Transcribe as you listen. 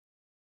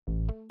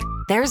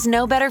There's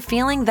no better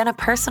feeling than a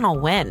personal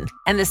win,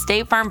 and the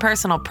State Farm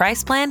Personal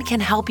Price Plan can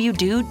help you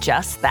do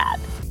just that.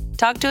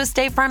 Talk to a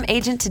State Farm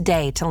agent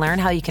today to learn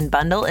how you can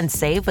bundle and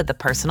save with the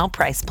Personal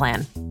Price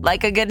Plan.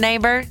 Like a good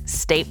neighbor,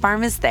 State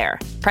Farm is there.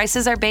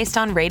 Prices are based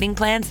on rating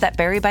plans that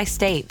vary by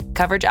state.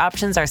 Coverage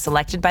options are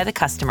selected by the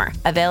customer.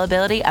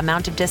 Availability,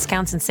 amount of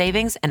discounts and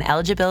savings, and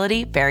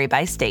eligibility vary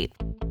by state.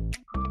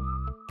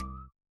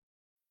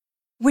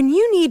 When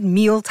you need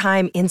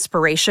mealtime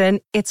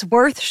inspiration, it's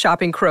worth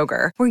shopping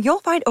Kroger, where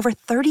you'll find over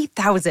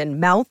 30,000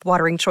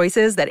 mouth-watering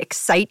choices that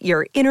excite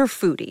your inner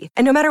foodie.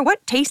 And no matter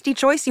what tasty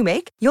choice you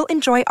make, you'll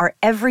enjoy our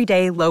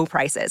everyday low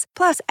prices,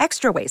 plus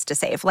extra ways to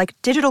save, like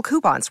digital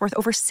coupons worth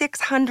over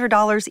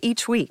 $600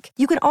 each week.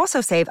 You can also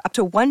save up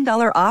to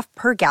 $1 off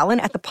per gallon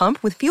at the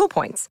pump with fuel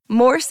points.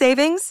 More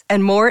savings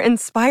and more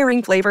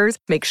inspiring flavors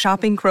make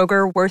shopping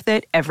Kroger worth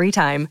it every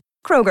time.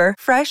 Kroger,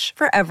 fresh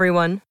for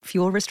everyone.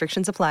 Fuel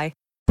restrictions apply.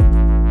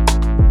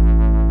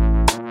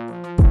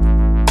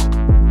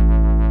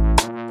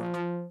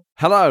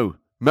 Hello,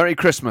 Merry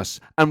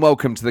Christmas, and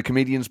welcome to the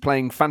Comedians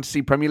Playing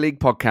Fantasy Premier League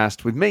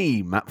podcast with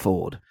me, Matt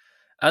Ford.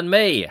 And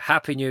me,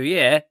 Happy New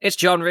Year. It's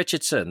John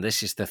Richardson.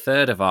 This is the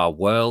third of our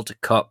World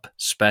Cup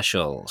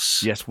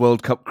specials. Yes,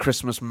 World Cup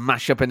Christmas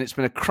mashup, and it's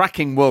been a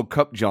cracking World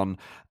Cup, John.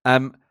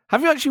 Have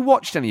you actually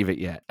watched any of it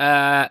yet?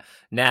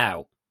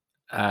 Now,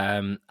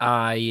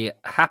 I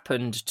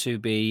happened to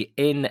be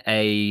in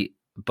a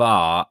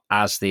bar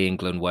as the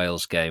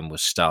England-Wales game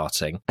was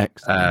starting.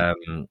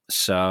 Excellent.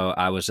 So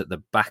I was at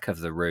the back of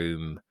the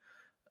room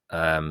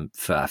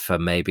for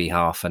maybe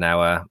half an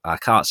hour. I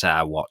can't say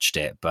I watched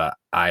it, but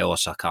I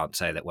also can't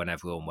say that when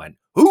everyone went,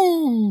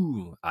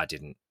 ooh, I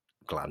didn't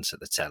glance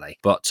at the telly.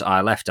 But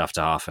I left after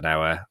half an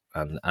hour,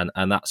 and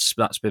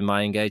that's been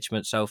my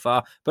engagement so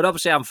far. But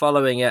obviously I'm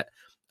following it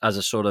as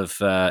a sort of,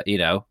 I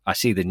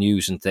see the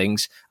news and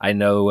things. I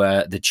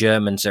know the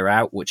Germans are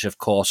out, which, of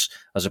course,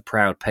 as a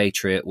proud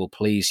patriot, will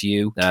please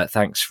you.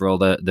 Thanks for all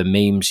the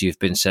memes you've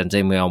been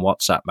sending me on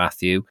WhatsApp,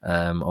 Matthew.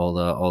 All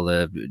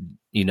the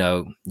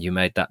you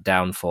made that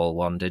downfall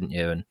one, didn't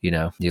you? And,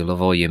 you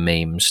love all your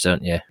memes,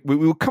 don't you? We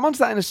will come on to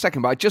that in a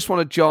second, but I just want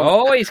to, John...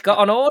 Oh, he's got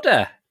an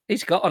order.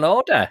 He's got an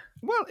order.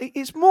 Well,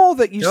 it's more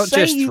that you don't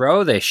just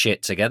throw this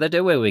shit together,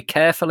 do we? We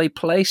carefully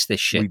place this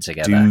shit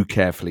together. We do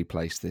carefully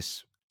place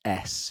this.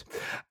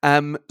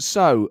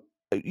 So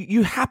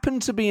you happen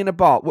to be in a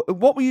bar.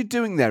 What were you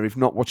doing there if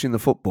not watching the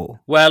football?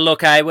 Well,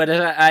 look, I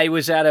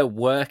was at a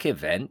work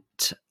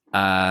event.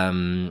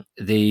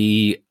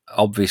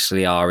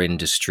 Obviously our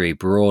industry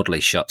broadly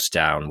shuts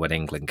down when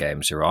England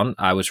games are on.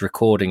 I was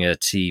recording a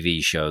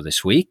TV show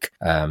this week.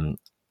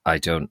 I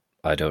don't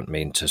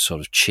mean to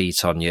sort of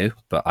cheat on you,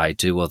 but I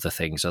do other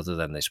things other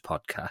than this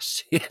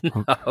podcast,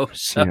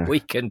 we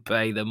can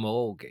pay the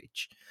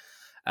mortgage.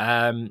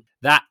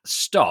 That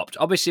stopped.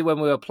 Obviously,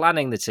 when we were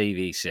planning the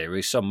TV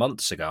series some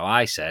months ago,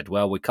 I said,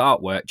 well, we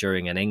can't work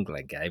during an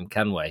England game,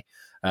 can we?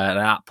 And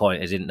at that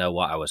point, I didn't know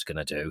what I was going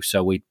to do.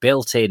 So we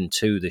built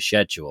into the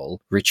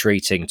schedule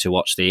retreating to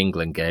watch the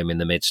England game in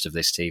the midst of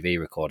this TV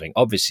recording.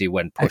 Obviously,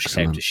 when push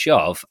came to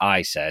shove,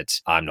 I said,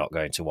 I'm not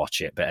going to watch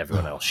it, but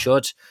everyone else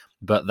should.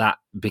 But that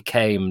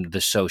became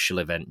the social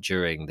event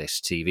during this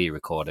TV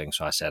recording.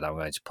 So I said, I'm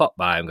going to pop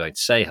by, I'm going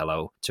to say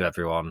hello to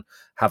everyone,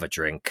 have a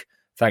drink,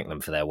 thank them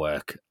for their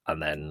work,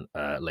 and then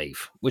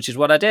leave, which is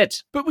what I did.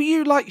 But were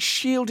you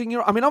shielding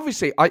your... I mean,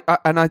 obviously,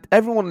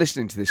 everyone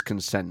listening to this can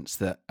sense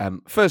that,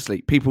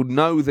 firstly, people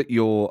know that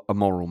you're a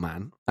moral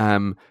man.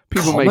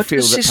 People may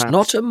feel that is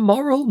not a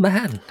moral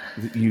man.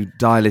 You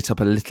dial it up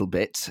a little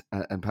bit,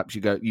 and perhaps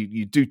you go,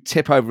 you do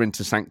tip over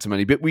into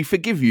sanctimony, but we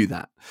forgive you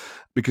that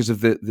because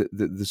of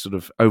the sort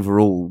of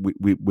overall,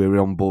 we're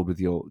on board with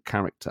your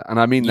character. And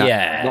I mean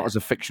that not as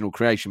a fictional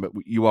creation, but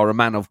you are a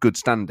man of good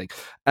standing.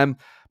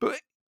 But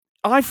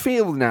I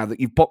feel now that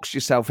you've boxed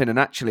yourself in, and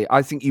actually,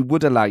 I think you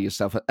would allow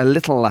yourself a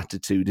little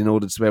latitude in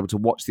order to be able to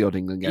watch the odd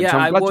England game. Yeah, so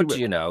I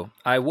would,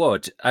 I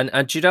would.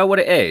 And do you know what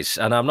it is?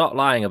 And I'm not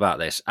lying about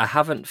this. I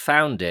haven't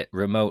found it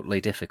remotely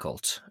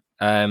difficult.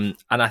 And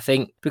I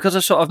think because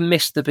I sort of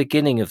missed the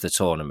beginning of the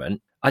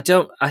tournament, I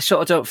sort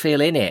of don't feel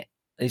in it.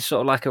 It's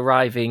sort of like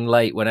arriving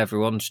late when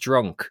everyone's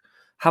drunk.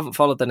 Haven't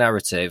followed the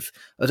narrative.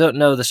 I don't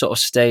know the sort of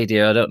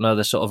stadia. I don't know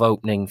the sort of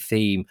opening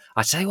theme.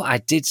 I tell you what I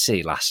did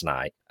see last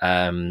night.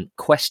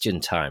 Question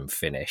Time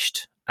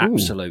finished.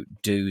 Absolute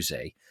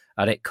doozy.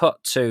 And it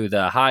cut to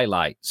the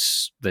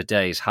highlights, the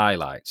day's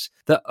highlights.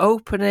 The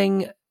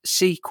opening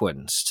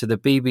sequence to the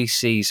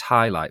BBC's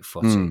highlight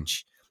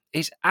footage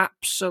is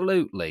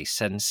absolutely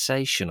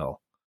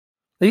sensational.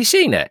 Have you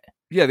seen it?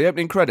 Yeah, the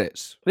opening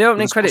credits. The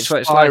opening credits where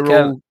it's like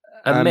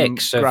a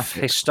mix of graphics.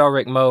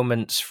 Historic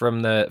moments for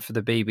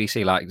the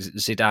BBC, like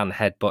Zidane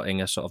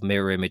headbutting a sort of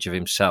mirror image of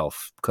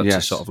himself.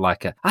 To sort of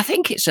like I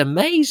think it's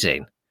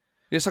amazing.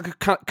 It's like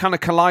a kind of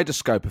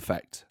kaleidoscope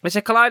effect. It's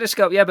a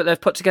kaleidoscope, yeah, but they've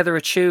put together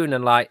a tune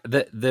and like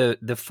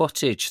the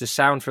footage, the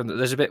sound from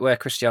there's a bit where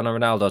Cristiano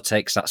Ronaldo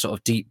takes that sort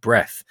of deep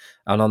breath,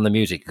 and on the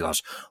music it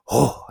goes,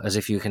 oh, as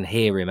if you can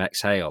hear him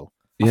exhale.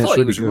 I thought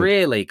it was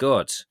really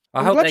good.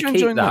 I hope they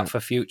keep that for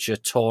future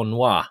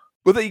tournois.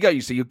 Well, there you go.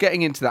 You see, you're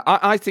getting into that.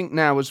 I think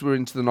now, as we're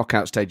into the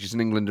knockout stages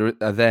and England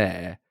are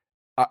there,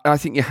 I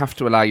think you have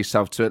to allow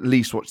yourself to at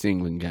least watch the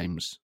England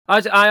games.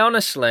 I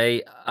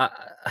honestly...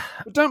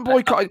 don't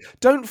boycott.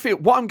 Don't feel...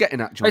 What I'm getting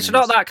at, John, it's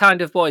not that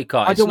kind of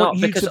boycott. I don't want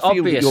you because to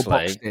feel that you're obviously...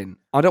 boxed in.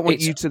 I don't want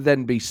you to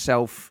then be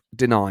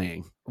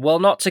self-denying. Well,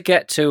 not to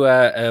get to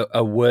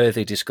a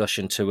worthy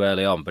discussion too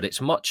early on, but it's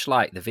much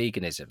like the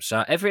veganism.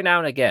 So every now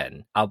and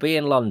again, I'll be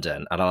in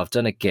London and I'll have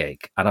done a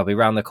gig and I'll be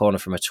round the corner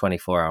from a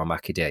 24-hour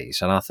Mackie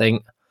D's and I'll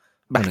think,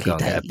 I'm going to go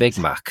and get a Big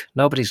Mac.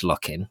 Nobody's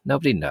looking.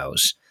 Nobody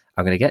knows.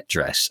 I'm going to get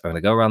dressed. I'm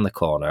going to go around the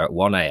corner at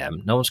 1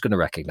 a.m. No one's going to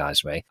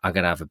recognise me. I'm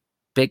going to have a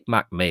Big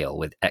Mac meal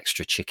with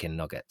extra chicken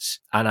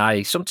nuggets. And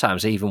I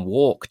sometimes even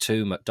walk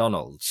to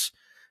McDonald's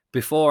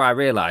before I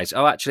realise,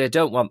 oh, actually, I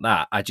don't want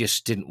that. I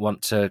just didn't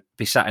want to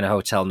be sat in a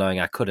hotel knowing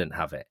I couldn't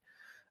have it.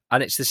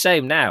 And it's the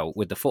same now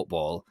with the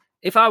football.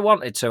 If I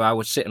wanted to, I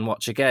would sit and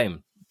watch a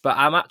game. But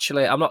I'm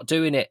not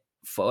doing it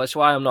for, that's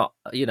why I'm not,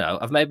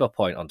 I've made my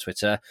point on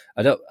Twitter.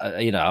 I don't,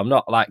 I'm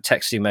not like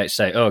texting mates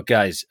saying, oh,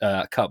 guys,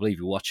 I can't believe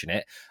you're watching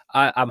it.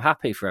 I'm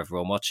happy for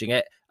everyone watching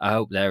it. I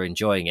hope they're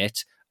enjoying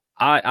it.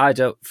 I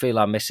don't feel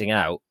I'm missing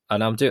out.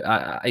 And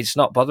it's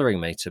not bothering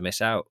me to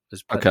miss out.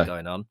 There's plenty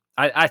going on.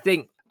 I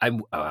think, I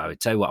would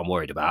tell you what I'm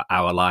worried about,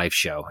 our live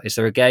show. Is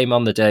there a game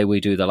on the day we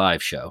do the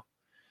live show?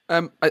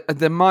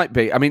 There might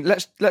be. I mean,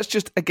 let's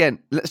just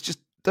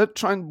don't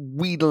try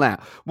and wheedle out.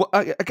 Well,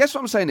 I guess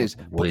what I'm saying is...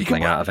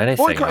 Wheedling out of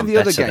anything. Boycotting the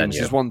other games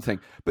is one thing,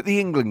 but the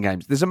England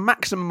games, there's a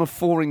maximum of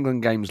 4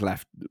 England games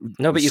left.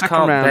 No, but you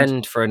can't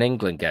bend for an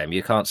England game.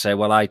 You can't say,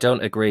 well, I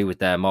don't agree with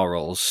their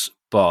morals,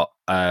 but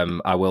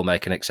I will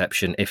make an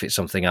exception if it's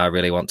something I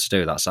really want to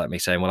do. That's like me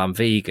saying, well, I'm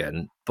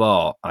vegan,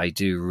 but I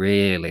do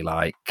really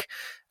like...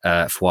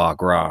 foie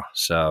gras,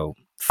 so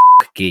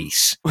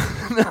geese.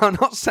 No, I'm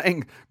not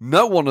saying...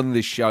 No one on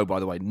this show, by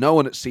the way, no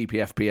one at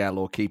CPFPL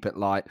or Keep It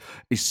Light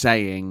is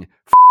saying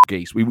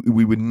geese. We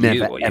would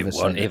never ever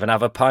say won't that. even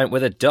have a pint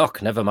with a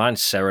duck, never mind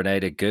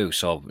serenade a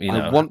goose or,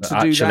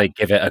 actually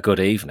give it a good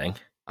evening.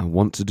 I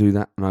want to do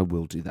that and I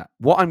will do that.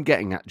 What I'm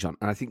getting at, John,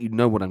 and I think you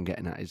know what I'm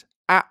getting at, is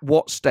at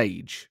what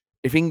stage,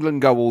 if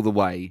England go all the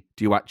way,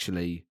 do you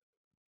actually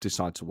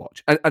decide to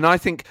watch? And I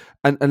think,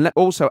 and let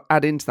also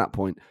add into that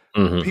point,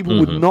 people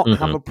would not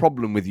have a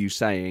problem with you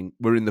saying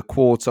we're in the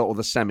quarter or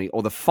the semi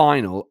or the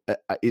final,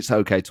 it's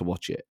okay to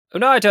watch it.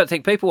 No, I don't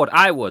think people would.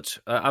 I would.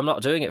 I'm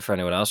not doing it for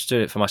anyone else,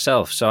 doing it for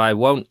myself, so I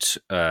won't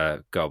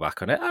go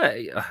back on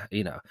it.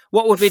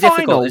 What would be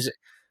difficult is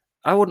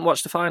I wouldn't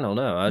watch the final,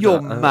 no.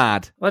 You're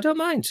mad. I don't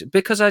mind,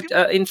 because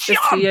in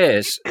 50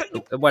 years,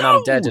 when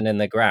I'm dead and in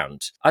the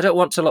ground, I don't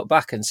want to look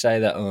back and say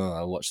that,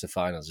 I watched the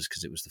finals just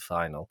because it was the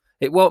final.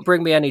 It won't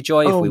bring me any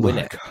joy if we win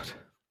it. God.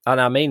 And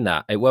I mean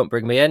that. It won't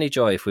bring me any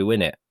joy if we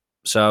win it.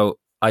 So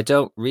I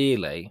don't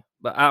really,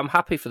 but I'm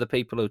happy for the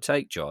people who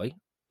take joy.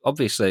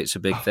 Obviously, it's a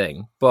big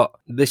thing, but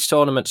this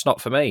tournament's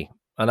not for me.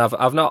 And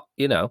I've not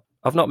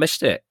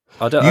missed it.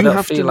 I don't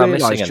feel I'm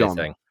missing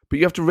anything. But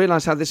you have to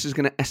realise how this is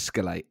going to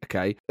escalate,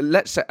 okay?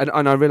 Let's say,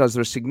 and I realise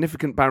there are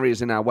significant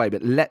barriers in our way,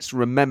 but let's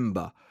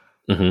remember,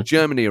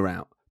 Germany are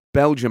out,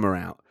 Belgium are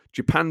out,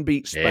 Japan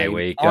beat Spain. Here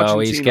we go.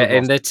 He's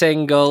getting the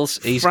tingles.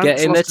 He's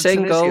getting the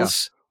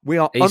tingles. We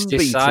are He's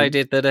unbeaten.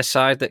 decided that a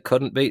side that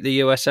couldn't beat the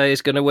USA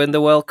is going to win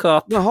the World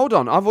Cup. No, hold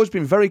on. I've always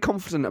been very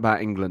confident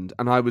about England,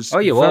 and I was. Oh,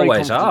 you very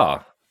always confident.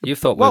 are. You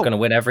thought we were going to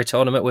win every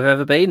tournament we've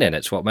ever been in.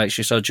 It's what makes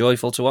you so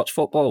joyful to watch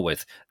football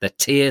with. The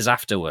tears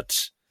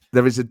afterwards.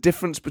 There is a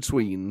difference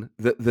between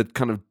the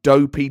kind of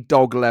dopey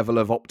dog level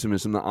of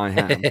optimism that I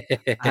have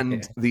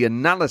and the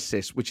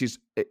analysis, which is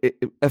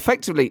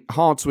effectively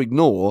hard to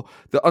ignore,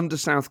 that under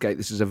Southgate,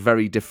 this is a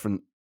very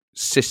different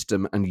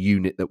system and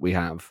unit that we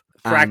have.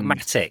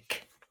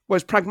 Pragmatic. Well,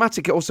 it's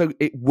pragmatic.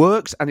 It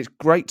works and it's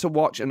great to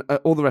watch and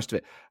all the rest of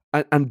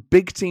it. And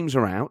big teams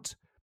are out.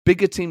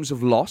 Bigger teams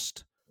have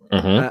lost.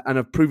 And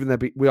have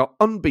proven we are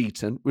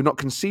unbeaten. We've not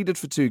conceded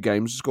for 2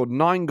 games. We scored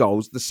 9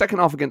 goals. The second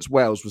half against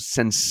Wales was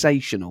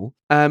sensational.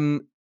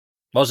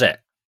 Was it?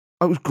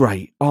 It was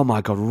great. Oh my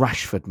God,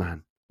 Rashford,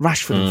 man.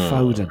 Rashford and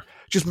Foden.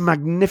 Just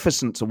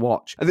magnificent to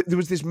watch. And there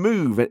was this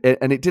move,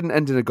 and it didn't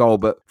end in a goal,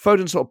 but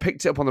Foden sort of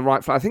picked it up on the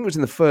right flank. I think it was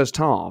in the first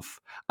half.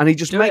 And he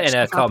just makes it in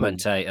a happen.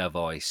 commentator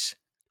voice.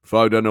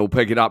 Foden will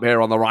pick it up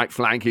here on the right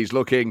flank. He's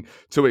looking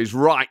to his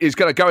right. He's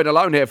going to go it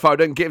alone here,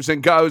 Foden. Gives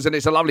and goes, and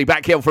it's a lovely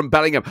back heel from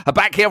Bellingham. A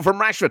back heel from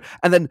Rashford.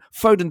 And then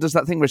Foden does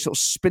that thing where he sort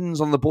of spins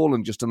on the ball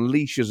and just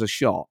unleashes a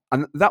shot.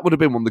 And that would have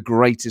been one of the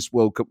greatest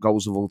World Cup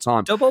goals of all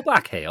time. Double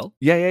back heel?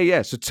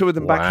 Yeah. So 2 of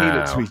them back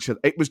heel to each other.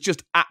 It was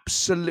just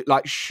absolute,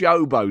 like,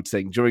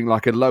 showboating during,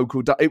 like, a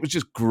local... It was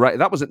just great.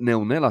 That was at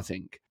 0-0, I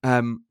think.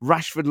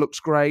 Rashford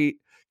looks great.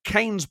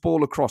 Kane's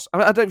ball across. I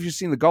don't know if you've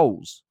seen the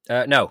goals.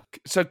 No.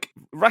 So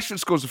Rashford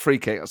scores a free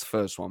kick. That's the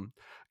first one.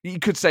 You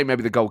could say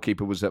maybe the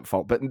goalkeeper was at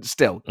fault, but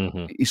still,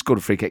 he scored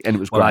a free kick and it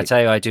was great. Well, I tell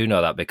you, I do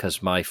know that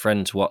because my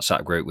friend's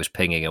WhatsApp group was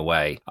pinging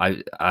away.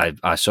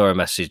 I saw a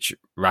message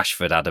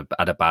Rashford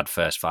had a bad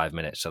first 5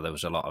 minutes, so there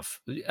was a lot of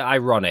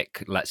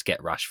ironic "let's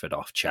get Rashford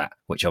off" chat,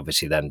 which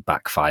obviously then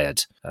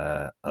backfired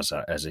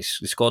as he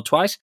scored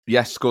twice.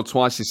 Yes, scored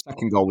twice. His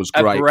second goal was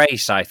great. A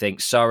brace, I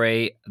think.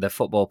 Sorry, the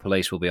football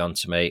police will be on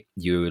to me.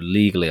 You're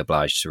legally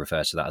obliged to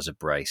refer to that as a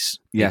brace.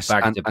 Yes, he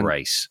bagged a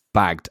brace.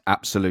 Bagged,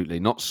 absolutely.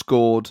 Not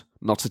scored,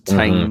 not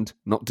attained,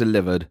 not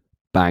delivered.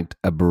 Bagged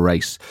a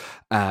brace.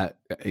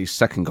 His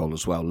second goal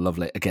as well,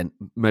 lovely. Again,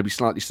 maybe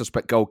slightly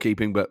suspect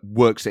goalkeeping, but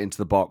works it into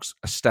the box,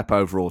 a step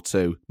over or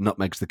two,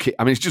 nutmegs the kick.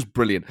 I mean, it's just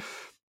brilliant.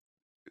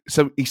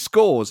 So he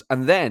scores,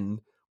 and then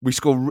we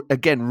score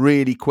again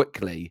really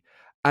quickly.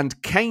 And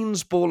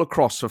Kane's ball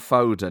across for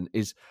Foden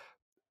is...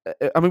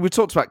 I mean, we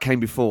talked about Kane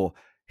before.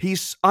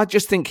 I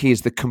just think he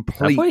is the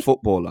complete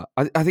footballer.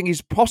 I think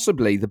he's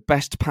possibly the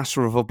best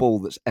passer of a ball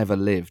that's ever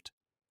lived.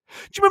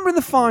 Do you remember in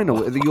the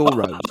final at the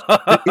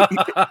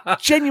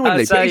Euros?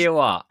 Genuinely. I'll tell you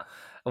what.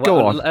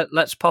 Go on.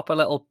 Let's pop a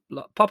little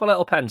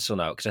pencil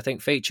note, because I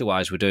think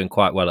feature-wise we're doing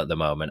quite well at the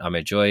moment. I'm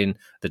enjoying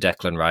the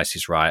Declan Rice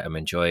is right. I'm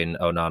enjoying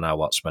Oh No No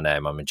What's My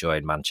Name. I'm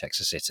enjoying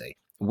Manchester City.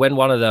 When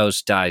one of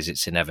those dies,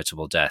 it's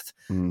inevitable death.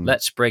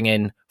 Let's bring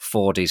in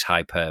Fordy's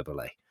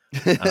hyperbole.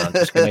 And I'm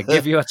just going to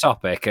give you a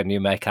topic and you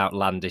make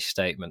outlandish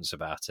statements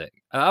about it.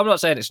 I'm not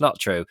saying it's not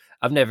true.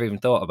 I've never even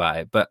thought about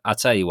it. But I'll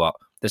tell you what,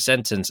 the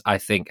sentence, I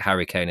think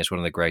Harry Kane is one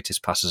of the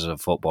greatest passers of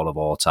football of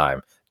all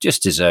time,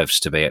 just deserves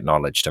to be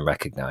acknowledged and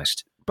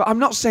recognised. But I'm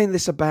not saying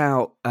this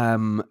about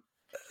some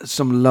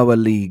lower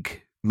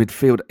league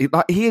midfield.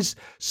 He is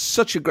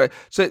such a great...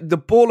 So the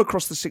ball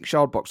across the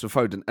 6-yard box for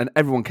Foden, and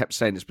everyone kept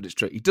saying this, but it's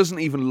true. He doesn't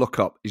even look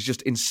up. He's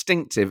just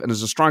instinctive. And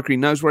as a striker, he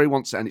knows where he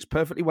wants it, and it's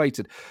perfectly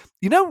weighted.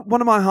 You know, one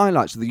of my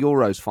highlights of the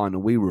Euros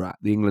final we were at,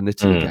 the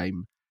England-Italy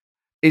game,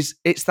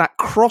 it's that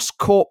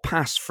cross-court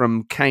pass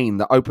from Kane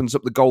that opens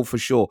up the goal for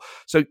sure.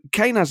 So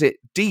Kane has it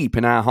deep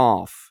in our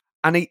half,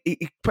 and he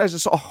plays a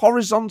sort of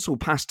horizontal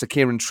pass to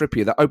Kieran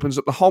Trippier that opens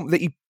up the hole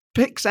that he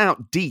picks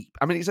out deep.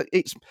 I mean,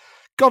 it's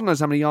God knows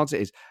how many yards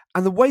it is.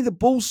 And the way the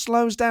ball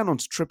slows down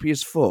onto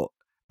Trippier's foot,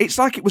 it's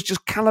like it was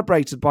just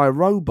calibrated by a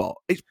robot.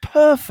 It's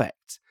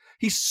perfect.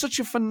 He's such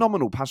a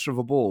phenomenal passer of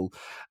a ball.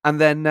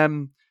 And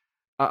then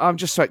I'm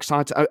just so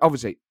excited.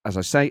 Obviously, as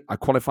I say, I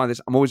qualify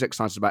this. I'm always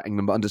excited about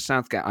England, but under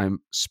Southgate,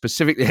 I'm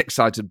specifically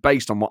excited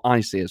based on what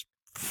I see as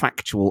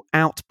factual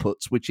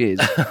outputs, which is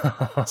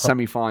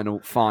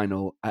semi-final,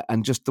 final,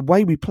 and just the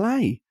way we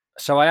play.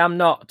 So I am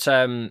not...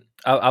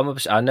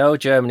 I know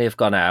Germany have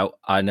gone out.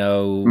 I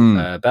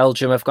know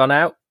Belgium have gone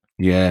out.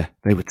 Yeah,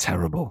 they were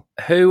terrible.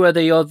 Who are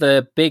the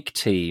other big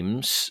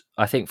teams?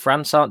 I think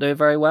France aren't doing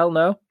very well,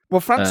 no?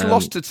 Well, France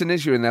lost to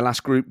Tunisia in their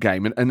last group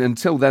game, and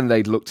until then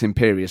they'd looked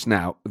imperious.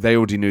 Now, they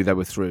already knew they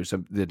were through,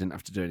 so they didn't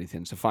have to do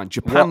anything. So fine.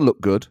 Japan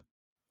looked good.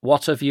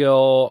 What of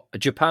your...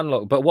 Japan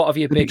look... But what of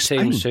your big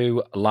teams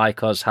who,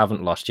 like us,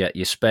 haven't lost yet?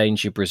 Your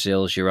Spains, your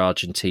Brazils, your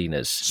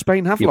Argentinas.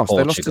 Spain have lost.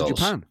 They lost to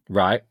Japan.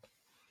 Right.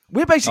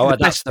 We're basically the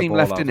best team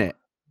left in it.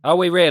 Are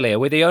we really? Are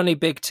we the only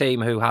big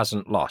team who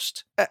hasn't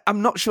lost?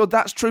 I'm not sure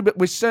that's true, but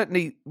we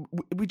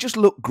just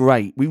look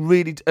great. We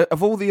really,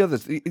 of all the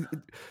others,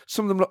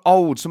 some of them look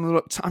old, some of them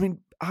look... I mean,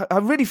 I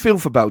really feel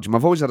for Belgium.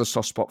 I've always had a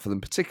soft spot for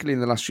them, particularly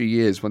in the last few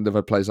years when they've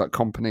had players like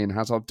Kompany and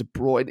Hazard, De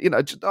Bruyne. You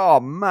know, just, oh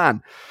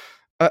man.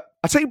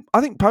 I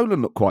think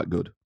Poland looked quite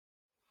good.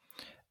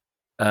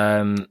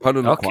 Poland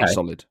looked quite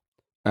solid.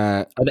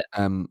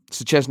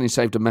 Szczesny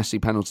saved a messy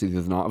penalty the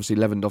other night. Obviously,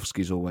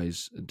 Lewandowski's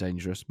always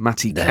dangerous.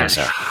 Matty Cash. That's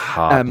a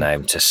hard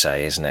name to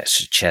say, isn't it?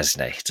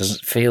 Szczesny. It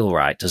doesn't feel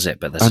right, does it?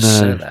 But there's a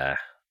 "s" there.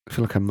 I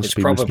feel like I must it's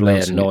be probably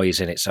a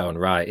noise in its own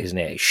right, isn't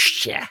it?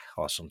 Sheh,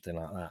 or something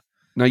like that.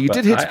 No, you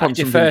did hit upon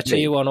something. I defer to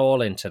you on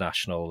all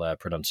international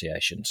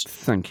pronunciations.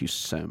 Thank you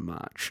so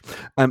much.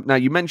 Now,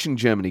 you mentioned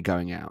Germany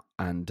going out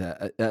and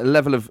a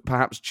level of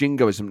perhaps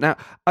jingoism. Now,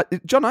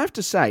 John, I have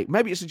to say,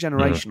 maybe it's a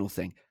generational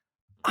thing.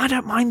 I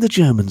don't mind the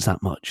Germans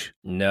that much.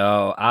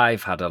 No,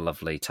 I've had a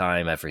lovely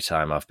time every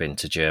time I've been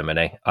to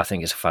Germany. I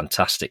think it's a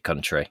fantastic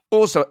country.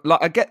 Also,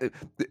 like I get,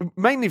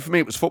 mainly for me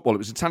it was football. It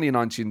was Italia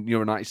 90 in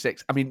Euro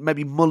 96. I mean,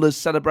 maybe Muller's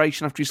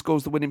celebration after he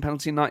scores the winning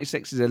penalty in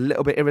 96 is a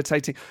little bit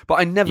irritating, but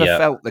I never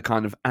felt the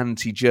kind of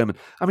anti-German.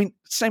 I mean,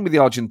 same with the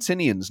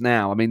Argentinians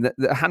now. I mean,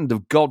 the hand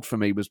of God for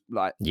me was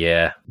like...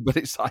 Yeah. But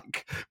it's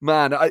like,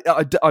 man,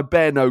 I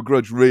bear no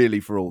grudge really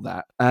for all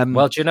that.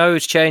 Well, do you know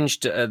who's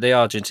changed the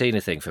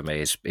Argentina thing for me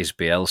is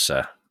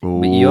Bielsa.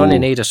 But you only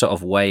need a sort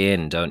of way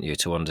in, don't you,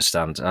 to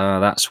understand,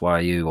 that's why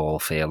you all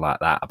feel like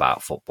that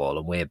about football,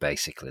 and we're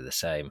basically the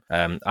same.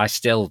 I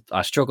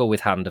struggle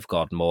with hand of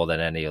God more than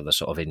any other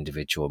sort of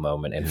individual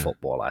moment in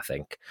football, I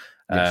think.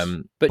 Yes.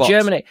 But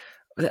Germany,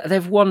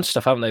 they've won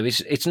stuff, haven't they?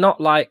 It's not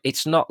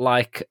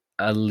like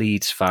a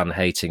Leeds fan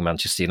hating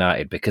Manchester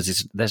United,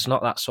 because there's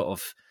not that sort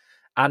of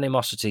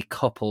animosity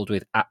coupled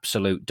with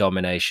absolute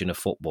domination of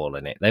football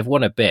in it. They've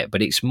won a bit,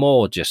 but it's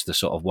more just the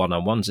sort of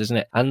one-on-ones, isn't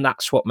it? And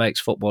that's what makes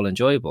football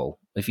enjoyable.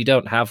 If you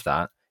don't have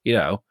that, you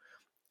know,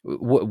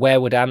 where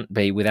would Ant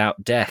be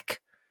without Deck?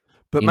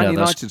 But Man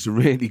United's a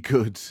really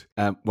good.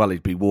 Well,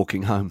 he'd be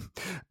walking home.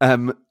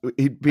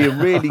 He'd be a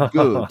really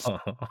good.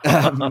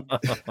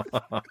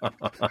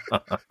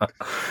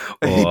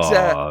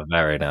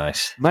 Very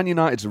nice. Man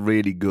United's a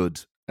really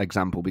good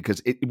example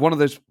because one of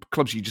those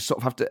clubs you just sort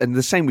of have to, and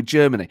the same with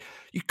Germany.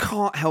 You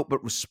can't help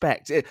but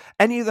respect it.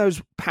 Any of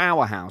those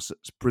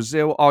powerhouses,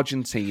 Brazil,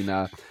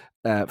 Argentina,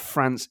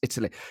 France,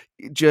 Italy,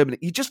 Germany.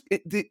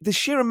 The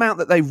sheer amount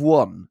that they've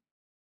won.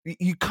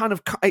 You kind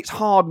of, it's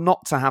hard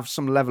not to have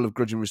some level of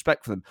grudging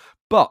respect for them.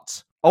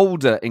 But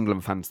older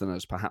England fans than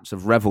us perhaps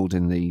have revelled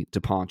in the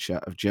departure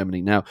of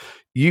Germany. Now,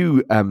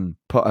 you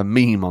put a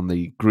meme on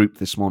the group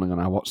this morning on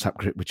our WhatsApp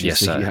group, which is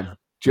German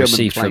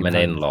received from an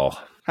in-law.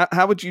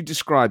 How would you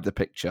describe the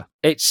picture?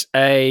 It's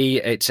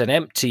an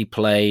empty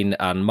plane,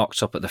 and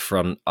mocked up at the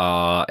front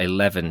are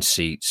 11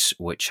 seats,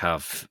 which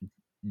have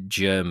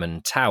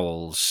German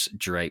towels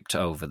draped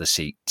over the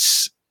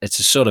seats. It's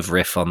a sort of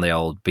riff on the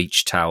old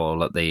beach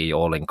towel at the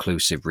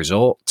all-inclusive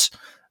resort.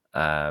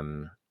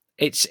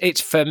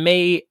 It's for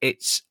me,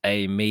 it's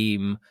a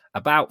meme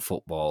about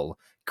football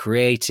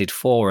created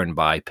for and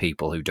by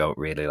people who don't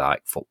really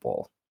like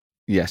football.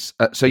 Yes.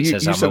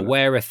 I'm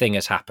aware a thing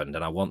has happened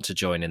and I want to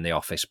join in the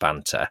office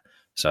banter.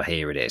 So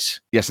here it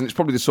is. Yes, and it's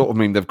probably the sort of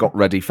meme they've got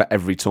ready for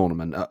every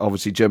tournament.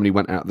 Obviously, Germany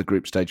went out of the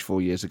group stage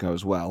 4 years ago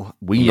as well.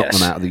 We knocked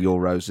them out of the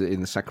Euros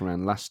in the second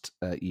round last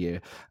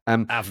year.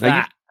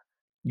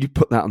 You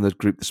put that on the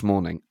group this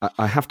morning.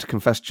 I have to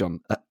confess, John,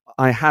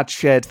 I had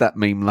shared that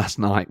meme last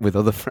night with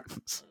other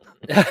friends.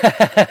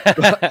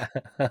 but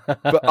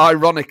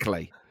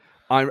ironically,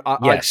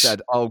 I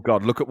said, "Oh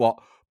God, look at what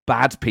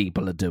bad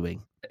people are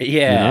doing."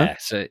 Yeah,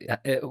 so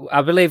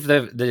I believe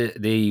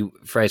the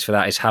phrase for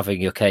that is having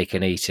your cake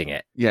and eating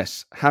it.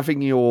 Yes,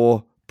 having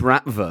your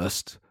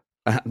bratwurst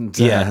and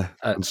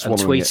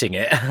tweeting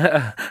it.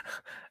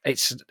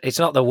 It's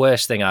not the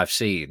worst thing I've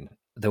seen.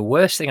 The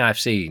worst thing I've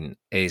seen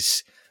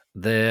is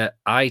the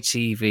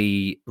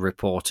ITV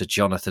reporter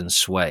Jonathan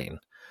Swain,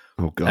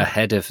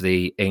 ahead of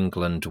the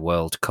England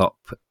World Cup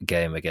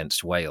game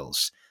against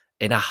Wales,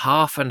 in a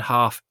half and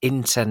half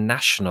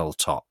international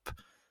top.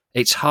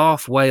 It's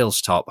half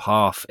Wales top,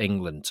 half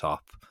England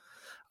top.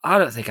 I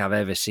don't think I've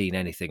ever seen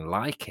anything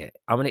like it.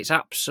 I mean, it's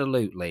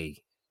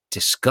absolutely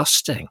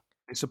disgusting.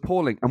 It's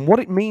appalling. And what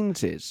it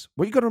means is,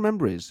 what you've got to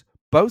remember is,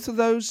 both of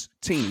those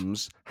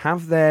teams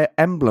have their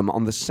emblem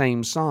on the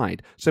same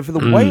side. So for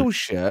the Wales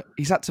shirt,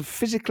 he's had to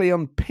physically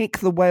unpick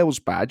the Wales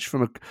badge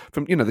from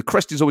the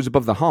crest is always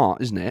above the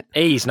heart, isn't it?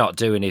 He's not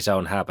doing his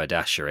own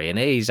haberdashery, and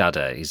he's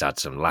had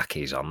some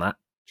lackeys on that.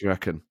 Do you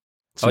reckon?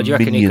 Do you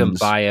reckon you can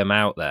buy him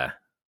out there?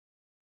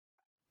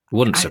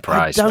 Wouldn't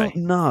surprise me. I don't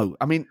know.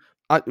 I mean,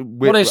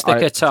 what is the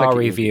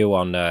Qatari view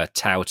on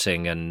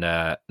touting and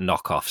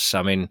knockoffs?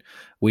 I mean,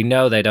 we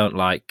know they don't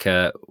like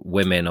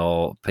women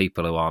or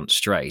people who aren't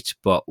straight,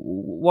 but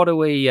what do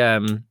we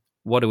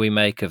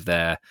make of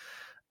their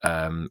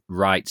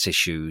rights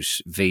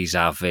issues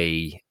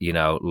vis-a-vis,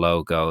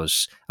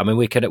 logos? I mean,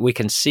 we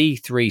can see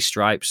 3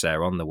 stripes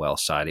there on the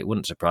Welsh side. It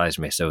wouldn't surprise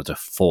me if there was a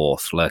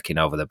 4th lurking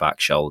over the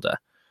back shoulder.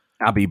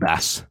 Abby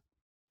Bass.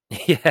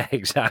 Yeah,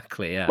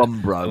 exactly. Yeah,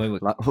 Umbro,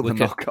 all the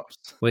knockoffs.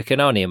 We can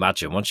only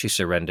imagine once you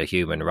surrender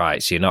human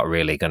rights, you're not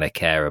really going to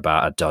care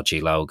about a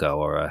dodgy logo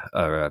or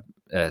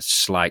a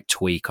slight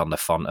tweak on the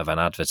font of an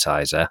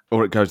advertiser.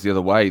 Or it goes the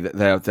other way,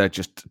 that they're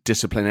just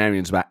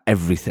disciplinarians about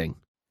everything.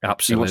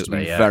 Absolutely, he wants to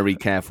be very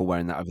careful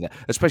wearing that over there,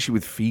 especially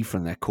with FIFA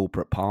and their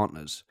corporate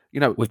partners.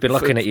 We've been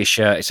looking at your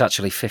shirt. It's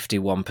actually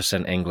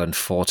 51% England,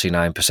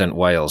 49%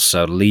 Wales.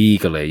 So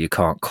legally, you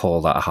can't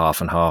call that a half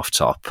and half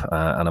top.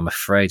 And I'm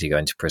afraid you're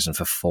going to prison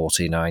for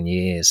 49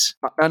 years.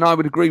 And I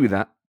would agree with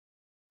that.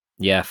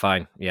 Yeah,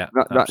 fine. Yeah,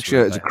 that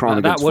shirt is a crime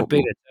against That would football.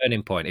 be the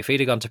turning point. If he'd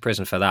have gone to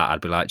prison for that,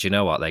 I'd be like, do you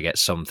know what? They get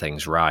some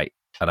things right,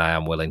 and I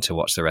am willing to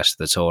watch the rest of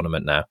the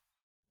tournament now.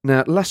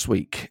 Now, last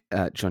week,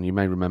 John, you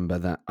may remember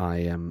that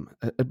I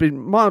had been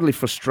mildly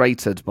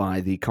frustrated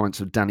by the comments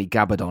of Danny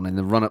Gabardon in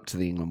the run-up to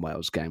the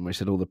England-Wales game, where he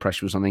said all the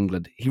pressure was on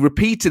England. He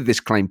repeated this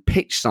claim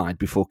pitch-side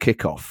before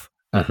kick-off,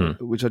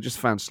 which I just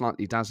found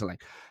slightly dazzling.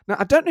 Now,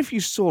 I don't know if you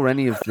saw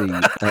any of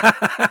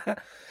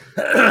the...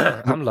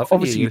 I'm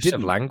loving your use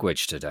of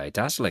language today.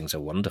 Dazzling's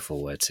a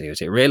wonderful word to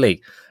use.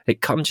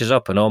 It conjures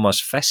up an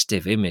almost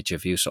festive image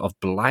of you sort of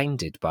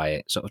blinded by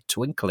it, sort of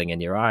twinkling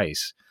in your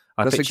eyes.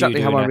 That's exactly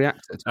how I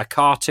reacted. A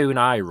cartoon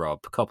eye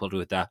rub coupled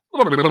with that.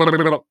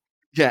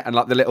 Yeah, and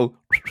like the little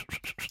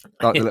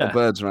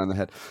birds around the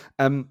head.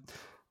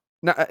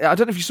 Now, I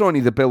don't know if you saw any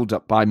of the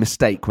build-up by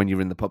mistake when you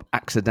were in the pub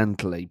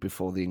accidentally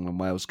before the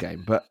England-Wales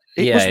game, but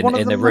it was one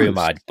of the room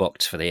I'd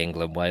booked for the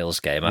England-Wales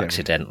game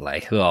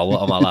accidentally. Oh,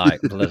 what am I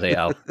like? Bloody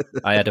hell.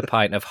 I had a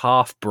pint of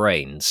half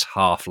brains,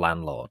 half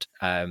landlord.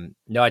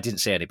 No, I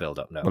didn't see any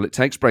build-up, no. Well, it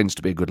takes brains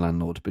to be a good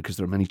landlord because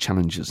there are many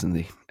challenges in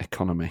the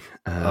economy.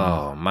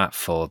 Matt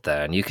Ford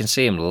there, and you can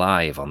see him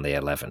live on the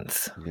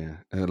 11th.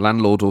 Yeah,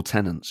 landlord or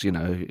tenants,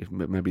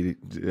 maybe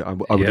I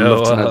would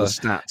love to know the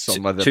stats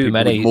on whether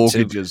people with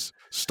mortgages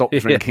stop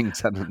stopped drinking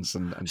tenants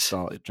and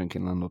started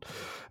drinking landlord.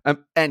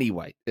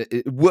 Anyway,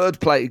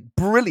 wordplay,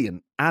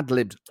 brilliant,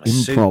 ad-libbed,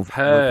 improv.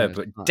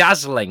 Superb,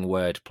 dazzling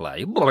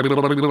wordplay.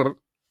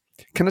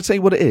 Can I tell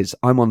you what it is?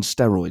 I'm on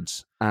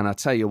steroids, and I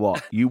tell you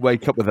what, you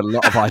wake up with a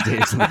lot of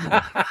ideas.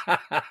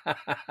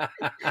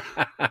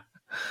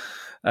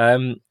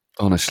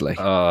 Honestly.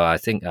 Oh, I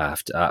think I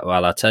have to.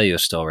 Well, I'll tell you a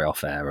story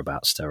off air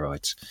about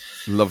steroids.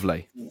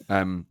 Lovely.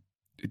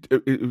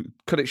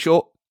 Cut it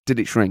short. Did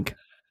it shrink?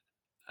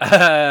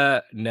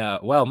 No.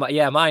 Well,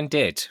 mine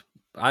did.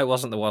 I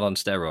wasn't the one on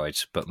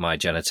steroids, but my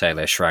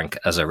genitalia shrank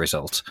as a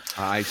result.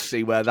 I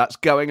see where that's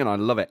going, and I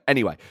love it.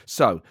 Anyway,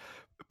 so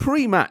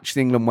pre-match,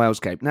 the England-Wales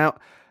game. Now,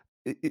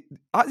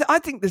 I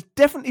think there's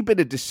definitely been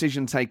a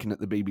decision taken at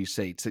the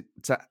BBC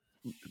to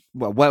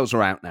well, Wales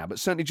are out now, but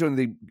certainly during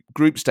the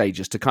group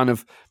stages to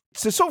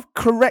sort of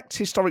correct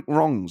historic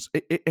wrongs.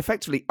 It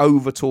effectively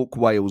overtalk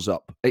Wales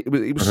up. It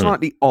was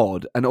slightly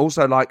odd and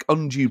also like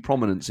undue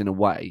prominence in a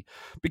way,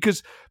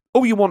 because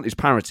all you want is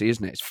parity,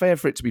 isn't it? It's fair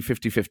for it to be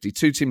 50-50.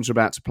 Two teams are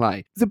about to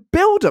play. The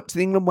build-up to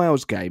the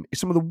England-Wales game is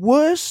some of the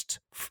worst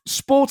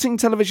sporting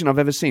television I've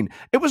ever seen.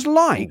 It was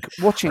like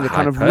watching a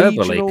kind of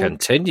regional...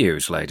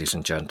 continues, ladies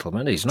and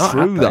gentlemen. He's not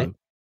True, happy. Though.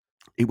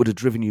 It would have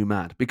driven you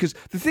mad, because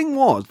the thing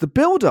was, the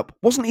build-up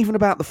wasn't even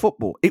about the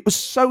football. It was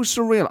so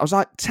surreal. I was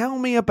like, tell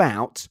me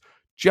about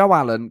Joe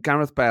Allen,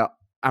 Gareth Bale,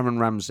 Aaron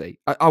Ramsey.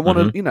 I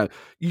want to,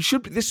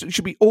 this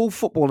should be all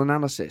football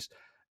analysis.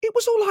 It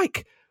was all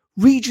like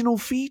regional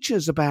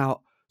features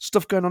about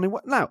stuff going on in...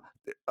 Now,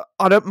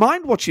 I don't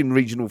mind watching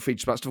regional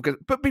features about stuff going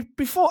on, but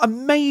before a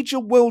major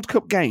World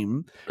Cup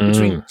game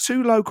between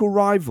two local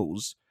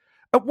rivals,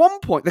 at one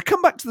point, they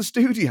come back to the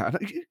studio.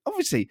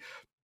 Obviously,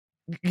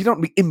 you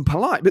don't be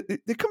impolite, but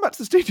they come back to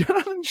the studio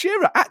and Alan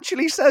Shearer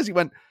actually says, he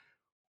went,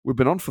 "We've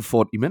been on for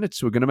 40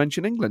 minutes. We're going to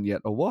mention England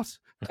yet, or what?"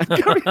 And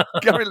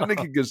Gary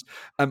Lineker goes,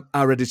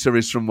 "Our editor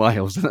is from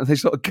Wales." And they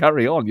sort of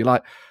carry on. You're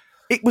like,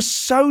 it was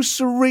so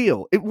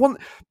surreal.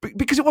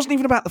 Because it wasn't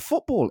even about the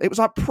football. It was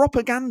like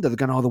propaganda. They're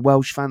going, "Oh, the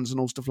Welsh fans," and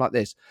all stuff like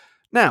this.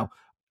 Now,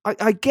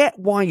 I get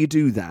why you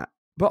do that,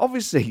 but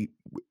obviously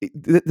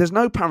there's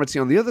no parity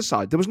on the other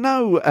side. There was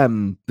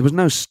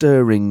no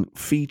stirring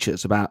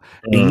features about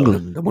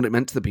England and what it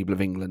meant to the people of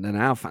England and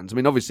our fans. I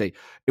mean, obviously,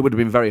 it would have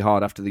been very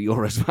hard after the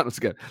Euros final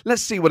to go,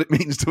 let's see what it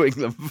means to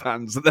England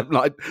fans, and them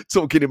like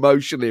talking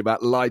emotionally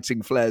about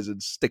lighting flares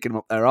and sticking them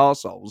up their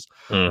arseholes.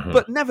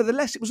 But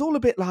nevertheless, it was all a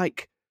bit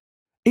like,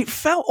 it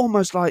felt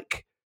almost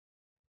like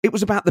it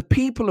was about the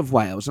people of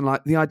Wales and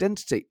like the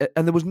identity,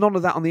 and there was none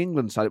of that on the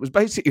England side. It was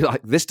basically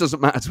like, this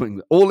doesn't matter to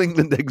England. All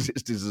England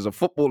exists is as a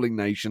footballing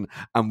nation,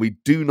 and we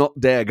do not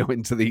dare go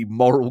into the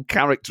moral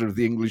character of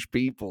the English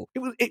people.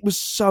 It was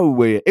so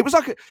weird. It was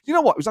like you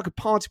know what? It was like a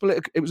party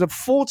political. It was a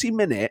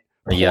 40-minute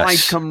Plaid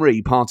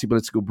Cymru party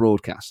political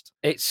broadcast.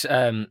 It's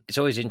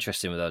always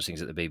interesting with those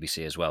things at the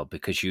BBC as well,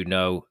 because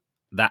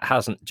that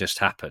hasn't just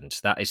happened.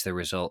 That is the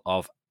result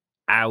of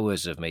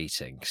hours of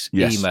meetings,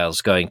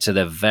 emails going to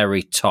the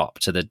very top,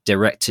 to the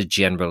Director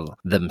General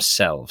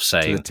themselves,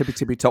 saying, to the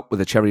tippy top with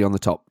a cherry on the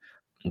top.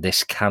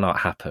 This cannot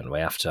happen.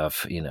 We have to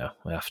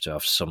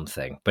have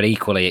something. But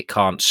equally, it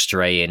can't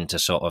stray into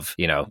sort of,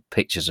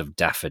 pictures of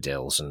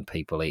daffodils and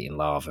people eating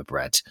lava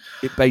bread.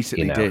 It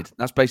basically did.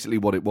 That's basically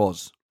what it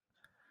was.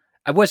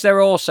 And was there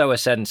also a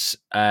sense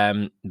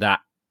that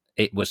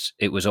it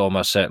was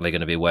almost certainly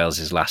going to be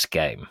Wales's last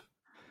game?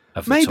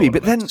 Maybe,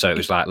 but then... So it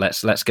was like,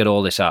 let's get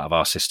all this out of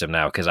our system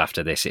now, because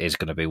after this, it is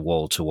going to be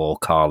wall-to-wall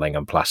carling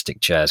and plastic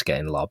chairs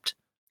getting lobbed.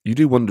 You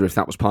do wonder if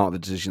that was part of the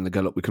decision. They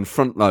go, look, we can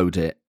front-load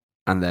it,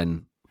 and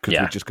then... Because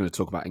we're just going to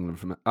talk about England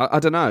from it. I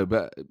don't know,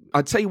 but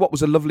I'd tell you what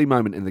was a lovely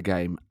moment in the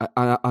game.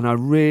 And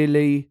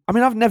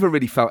I've never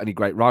really felt any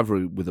great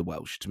rivalry with the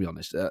Welsh, to be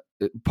honest.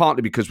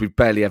 Partly because we've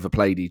barely ever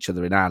played each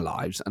other in our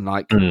lives. And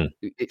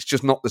it's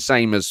just not the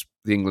same as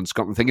the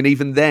England-Scotland thing. And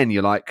even then,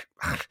 you're like,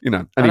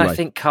 anyway. And I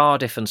think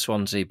Cardiff and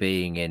Swansea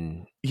being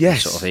in the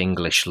sort of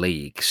English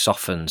league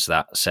softens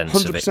that sense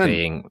 100%. Of it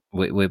being,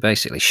 we're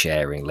basically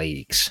sharing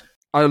leagues.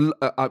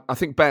 I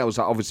think Bale's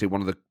obviously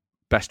one of the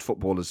best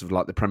footballers of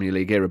like the Premier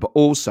League era, but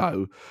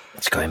also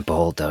it's going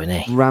bald though, isn't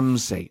he?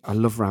 Ramsey, I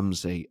love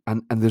Ramsey,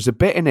 and there's a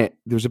bit in it.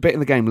 There was a bit in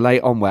the game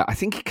late on where I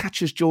think he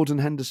catches Jordan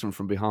Henderson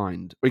from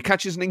behind, or he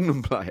catches an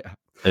England player.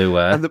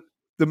 And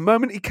the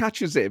moment he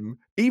catches him,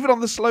 even on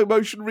the slow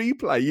motion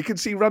replay, you can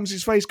see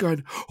Ramsey's face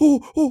going,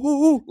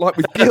 oh, like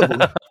with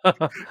guilt.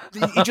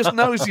 He just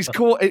knows he's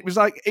caught. It was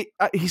like,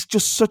 he's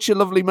just such a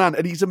lovely man.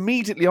 And he's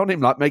immediately on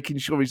him, like making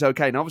sure he's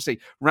okay. And obviously,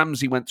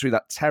 Ramsey went through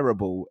that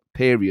terrible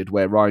period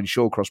where Ryan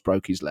Shawcross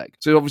broke his leg.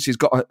 So obviously, he's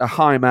got a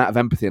high amount of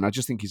empathy. And I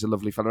just think he's a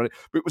lovely fellow.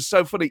 But it was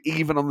so funny,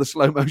 even on the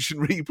slow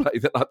motion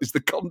replay, that there's the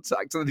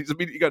contact. And then he's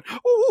immediately going,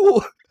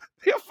 oh,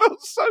 I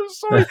felt so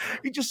sorry.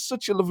 He's just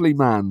such a lovely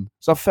man.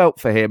 So I felt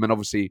for him, and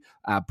obviously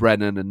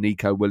Brennan and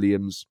Nico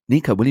Williams.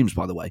 Nico Williams,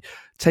 by the way,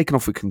 taken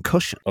off with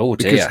concussion. Oh,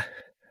 dear.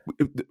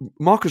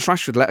 Marcus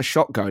Rashford let a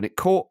shot go, and it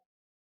caught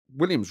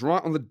Williams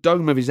right on the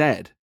dome of his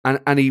head.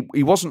 And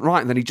he wasn't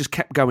right, and then he just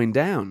kept going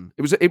down.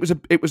 It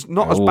was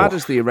not as bad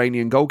as the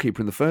Iranian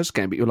goalkeeper in the first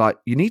game, but you're like,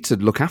 you need to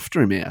look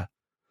after him here.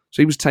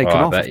 So he was taken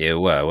off. I bet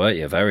you were, weren't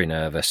you? Very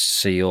nervous.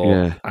 See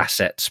your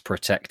assets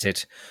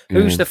protected.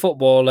 Who's the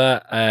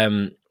footballer?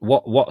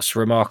 What's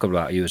remarkable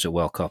about you as a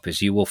World Cup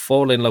is you will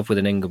fall in love with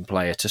an England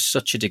player to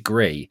such a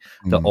degree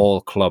that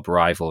all club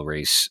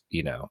rivalries,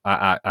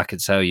 I can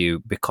tell you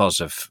because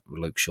of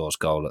Luke Shaw's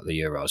goal at the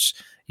Euros,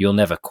 you'll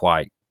never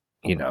quite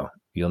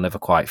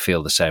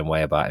feel the same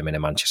way about him in a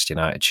Manchester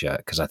United shirt,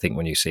 because I think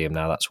when you see him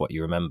now, that's what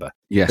you remember.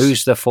 Yes.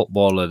 Who's the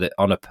footballer that,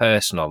 on a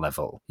personal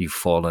level, you've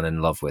fallen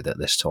in love with at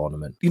this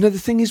tournament? The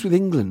thing is with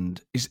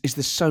England is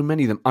there's so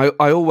many of them.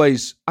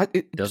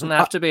 It doesn't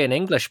have to be an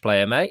English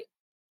player, mate.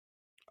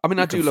 I mean,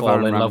 I do love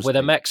Aaron Ramsey. Fall in love with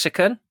a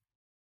Mexican.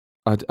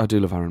 I do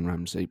love Aaron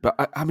Ramsey, but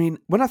I mean,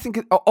 when I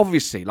think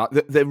obviously, like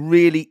the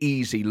really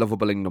easy,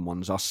 lovable England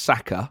ones are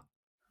Saka,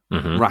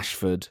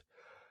 Rashford.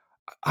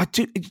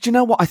 Do you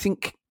know what I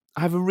think?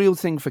 I have a real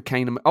thing for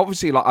Kane.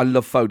 Obviously, like I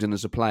love Foden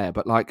as a player,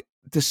 but like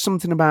there's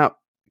something about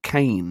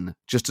Kane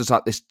just as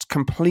like this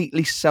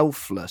completely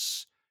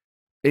selfless,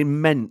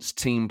 immense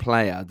team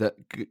player that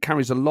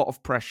carries a lot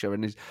of pressure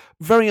and is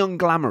very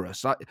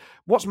unglamorous. Like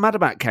what's mad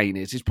about Kane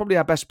is he's probably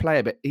our best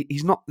player, but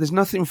he's not. There's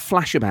nothing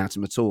flash about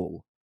him at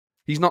all.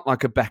 He's not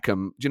like a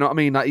Beckham. Do you know what I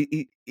mean? Like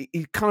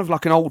he's kind of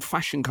like an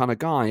old-fashioned kind of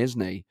guy,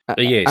 isn't he?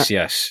 He is,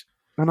 yes.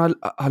 And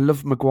I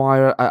love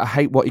Maguire. I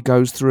hate what he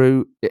goes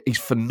through. He's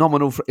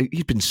phenomenal.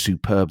 He's been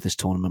superb this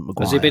tournament,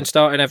 Maguire. Has he been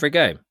starting every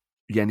game?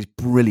 Yeah, and he's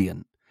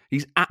brilliant.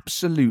 He's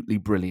absolutely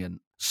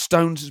brilliant.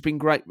 Stones has been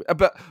great.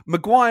 But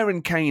Maguire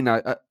and Kane,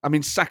 I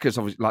mean, Saka's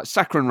obviously, like,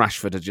 Saka and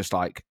Rashford are just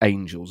like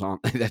angels,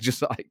 aren't they? They're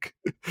just like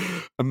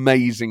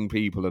amazing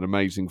people and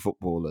amazing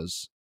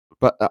footballers.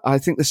 But I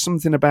think there's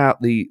something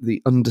about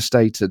the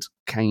understated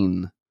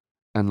Kane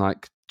and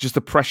like just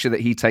the pressure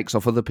that he takes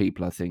off other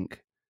people, I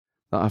think,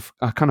 that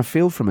I kind of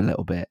feel from a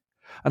little bit.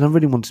 And I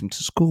really want him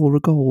to score a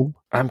goal.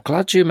 I'm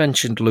glad you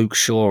mentioned Luke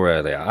Shaw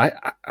earlier.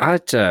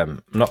 I'd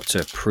not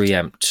to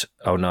preempt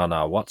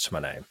what's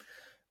my name?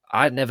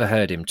 I'd never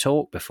heard him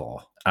talk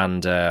before.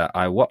 And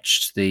I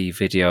watched the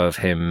video of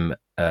him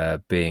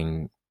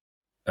being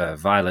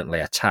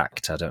violently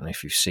attacked. I don't know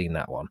if you've seen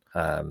that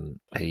one.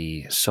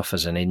 He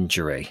suffers an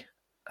injury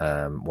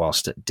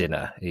whilst at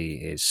dinner.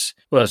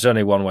 There's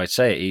only one way to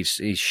say it.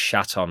 He's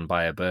shat on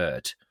by a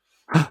bird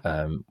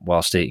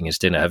whilst eating his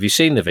dinner. Have you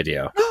seen the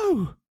video?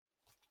 No.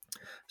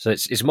 So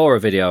it's more a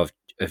video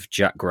of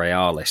Jack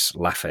Grealish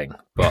laughing,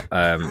 but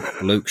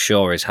Luke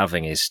Shaw is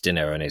having his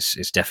dinner and is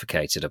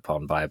defecated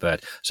upon by a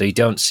bird. So you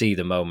don't see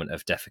the moment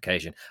of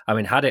defecation. I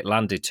mean, had it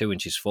landed 2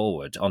 inches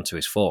forward onto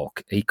his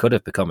fork, he could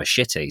have become a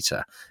shit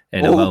eater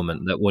in a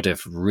moment that would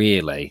have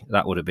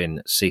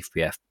been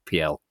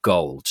CFPL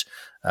gold.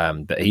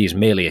 But he's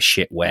merely a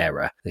shit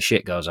wearer. The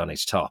shit goes on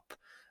his top.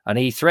 And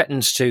he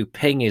threatens to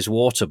ping his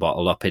water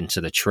bottle up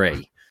into the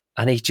tree.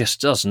 And he just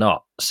does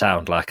not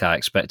sound like I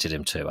expected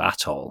him to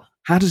at all.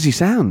 How does he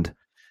sound?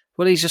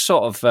 Well, he's a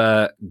sort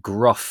of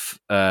gruff,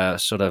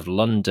 sort of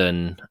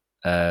London.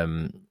 I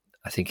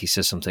think he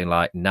says something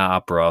like, "Nah,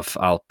 bruv,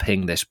 I'll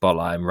ping this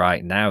bottle at him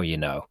right now,"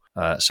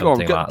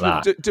 something like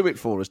that. Do it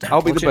for us.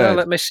 I'll be the bird.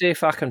 Let me see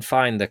if I can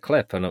find the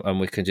clip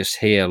and we can just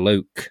hear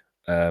Luke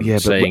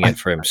saying it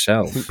for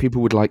himself. I think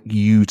people would like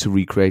you to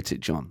recreate it,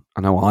 John.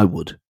 I know I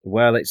would.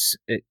 Well,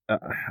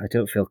 I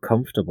don't feel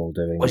comfortable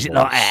doing it. Was it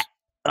like that?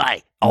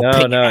 Hey, I'll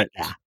pick it up,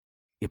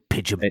 you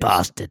pigeon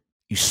bastard.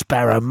 You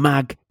sparrow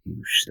mug.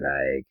 You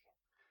slag.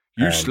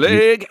 You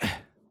slag.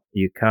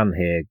 You can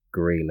hear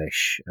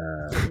Grealish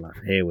laugh.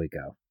 Here we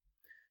go.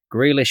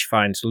 Grealish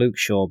finds Luke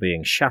Shaw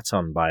being shat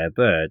on by a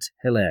bird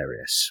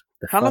hilarious.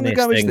 The How long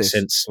funniest ago is thing this?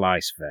 since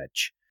sliced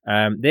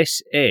veg.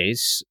 This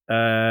is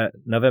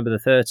November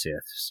the 30th,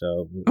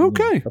 so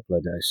okay, a couple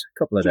of days.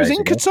 It was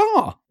in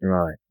Qatar.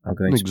 Right, I'm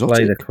going to Exotic.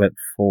 play the clip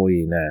for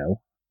you now.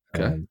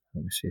 Okay.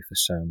 Let me see if the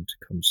sound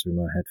comes through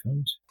my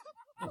headphones.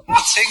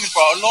 Tings,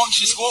 bro, launch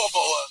this water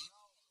bottle.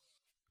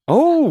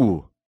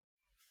 Oh,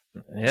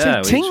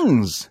 Yeah,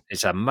 Tings.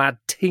 It's a mad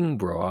ting,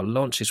 bro. I'll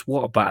launch this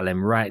water bottle in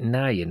right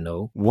now, you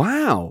know.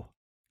 Wow.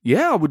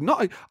 Yeah, I would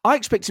not. I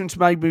expect him to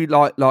maybe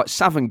like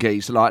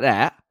Savangese like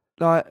that.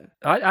 Like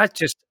I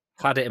just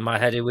had it in my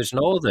head it was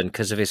Northern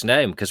because of his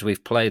name, because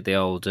we've played the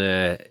old...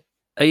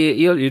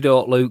 you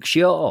don't Luke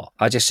Shaw.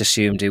 I just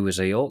assumed he was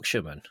a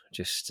Yorkshireman.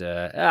 Just,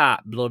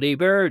 bloody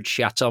bird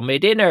shat on me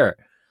dinner.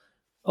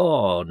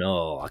 Oh,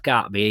 no, I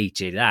can't be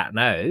eating that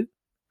now.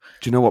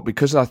 do you know what?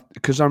 Because I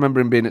remember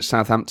him being at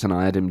Southampton,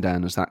 I had him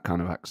down as that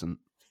kind of accent.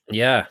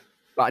 Yeah.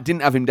 But I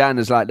didn't have him down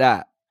as like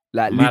that.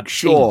 Like Mad Luke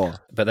Shaw. ting.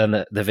 But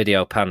then the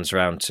video pans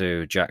around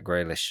to Jack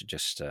Grealish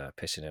just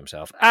pissing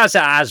himself,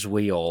 as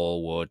we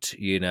all would.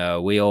 You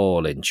know, we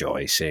all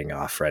enjoy seeing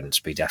our friends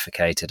be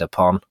defecated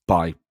upon.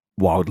 By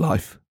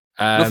wildlife.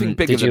 Nothing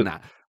bigger than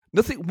that.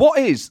 Nothing.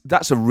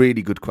 That's a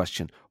really good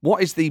question.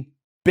 What is the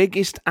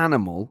biggest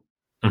animal?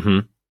 Mm-hmm.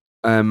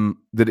 Not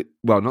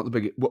the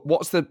biggest.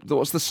 What's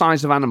the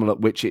size of animal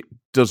at which it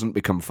doesn't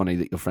become funny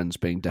that your friend's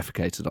being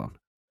defecated on?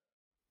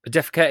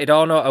 Defecated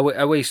or not?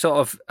 Are we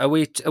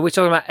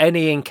talking about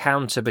any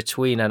encounter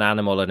between an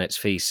animal and its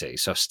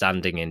feces? So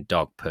standing in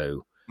dog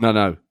poo.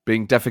 No.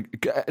 Being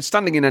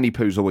standing in any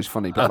poo is always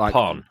funny, but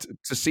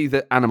to see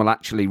the animal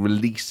actually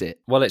release it.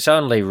 Well, it's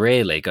only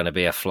really going to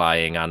be a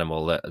flying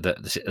animal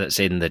that's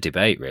in the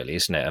debate, really,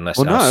 isn't it? Unless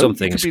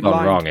something's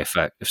gone wrong. If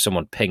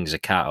someone pings a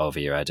cat over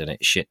your head and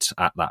it shits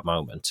at that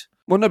moment.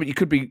 Well, no, but you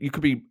could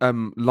be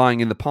lying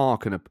in the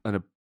park and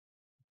a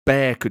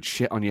bear could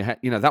shit on your head.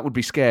 That would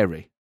be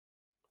scary.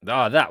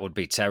 Oh, that would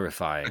be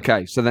terrifying.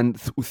 Okay, so then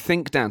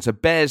think down. So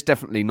bear's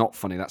definitely not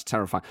funny. That's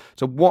terrifying.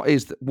 So what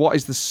is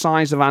the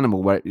size of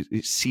animal where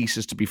it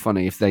ceases to be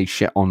funny if they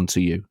shit onto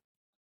you?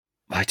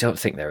 I don't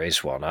think there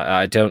is one.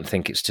 I don't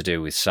think it's to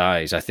do with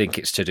size. I think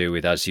it's to do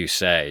with, as you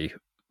say,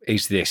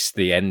 is this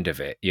the end of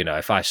it?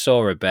 If I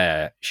saw a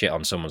bear shit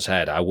on someone's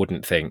head, I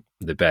wouldn't think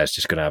the bear's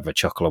just going to have a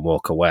chuckle and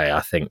walk away.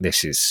 I think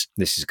this is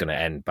going to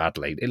end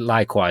badly.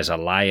 Likewise, a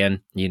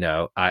lion,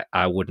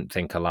 I wouldn't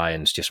think a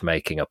lion's just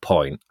making a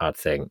point. I'd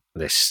think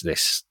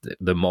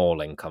the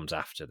mauling comes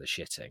after the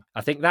shitting.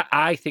 I think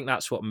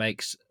that's what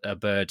makes a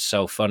bird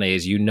so funny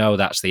is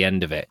that's the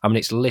end of it. I mean,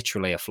 it's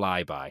literally a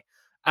flyby.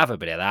 Have a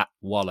bit of that,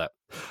 wallop.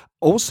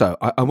 Also,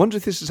 I wonder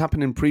if this has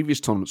happened in previous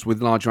tournaments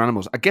with larger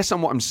animals. I guess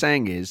what I'm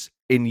saying is,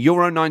 in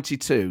Euro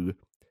 92,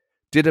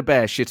 did a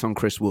bear shit on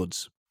Chris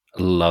Woods?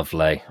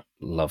 Lovely.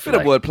 Bit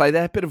of wordplay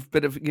there. Bit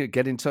of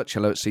get in touch.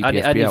 Hello at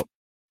CPFBL. And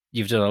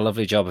you've done a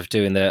lovely job of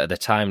doing the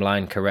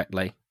timeline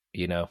correctly.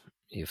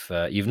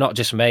 You've not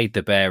just made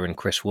the bear and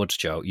Chris Woods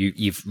joke.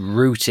 You've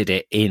rooted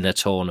it in a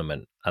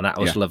tournament, and that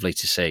was lovely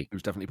to see. He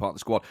was definitely part of the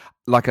squad.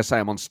 Like I say,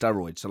 I'm on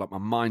steroids, so like my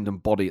mind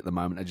and body at the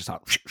moment are just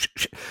like.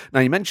 Now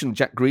you mentioned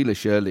Jack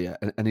Grealish earlier,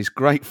 and his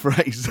great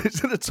phrase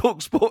is in a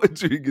TalkSport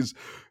interview is,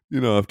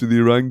 after the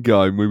Iran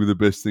game, we were the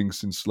best thing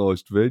since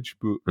sliced veg.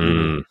 But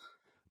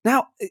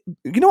now,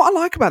 what I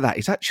like about that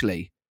is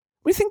actually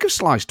when you think of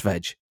sliced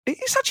veg,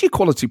 it's actually a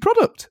quality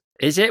product.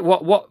 Is it?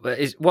 What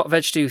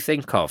veg do you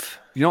think of?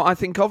 You know what I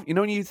think of?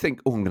 When you think,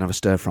 I'm going to have a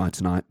stir fry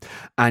tonight,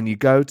 and you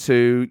go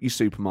to your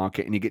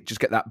supermarket and you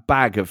get that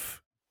bag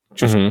of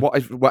just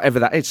whatever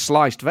that is,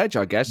 sliced veg,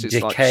 I guess. It's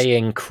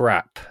decaying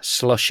crap,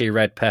 slushy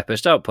red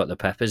peppers. Don't put the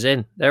peppers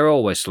in. They're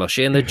always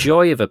slushy, and the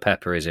joy of a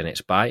pepper is in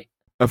its bite.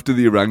 After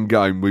the Iran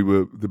game, we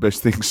were the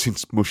best thing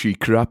since mushy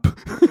crap.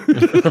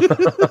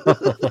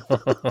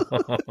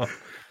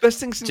 Best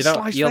thing since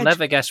sliced You'll veg.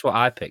 never guess what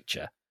I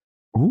picture.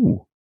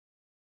 Ooh.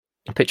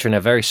 I'm picturing a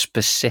very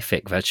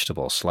specific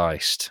vegetable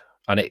sliced,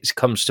 and it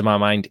comes to my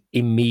mind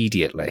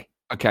immediately.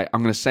 Okay,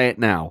 I'm going to say it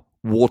now.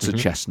 Water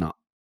chestnut.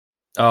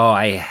 Oh,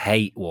 I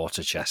hate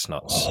water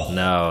chestnuts. Oh.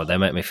 No, they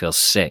make me feel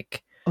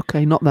sick.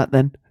 Okay, not that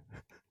then.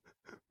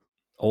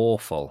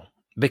 Awful.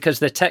 Because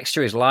the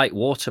texture is like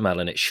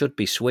watermelon. It should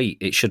be sweet.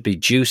 It should be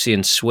juicy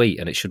and sweet,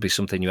 and it should be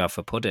something you have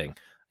for pudding.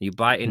 You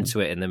bite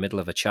into it in the middle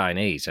of a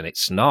Chinese, and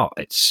it's not.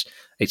 It's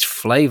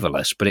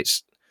flavourless, but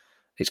it's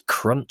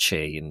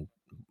crunchy, and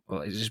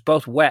it's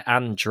both wet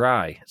and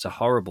dry. It's a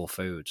horrible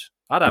food.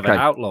 I'd have it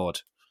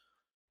outlawed.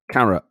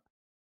 Carrot.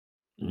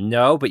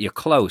 No, but you're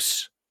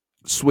close.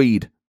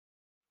 Swede.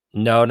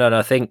 No.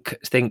 Think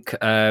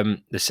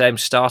the same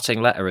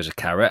starting letter as a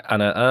carrot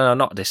and a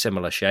not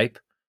dissimilar shape.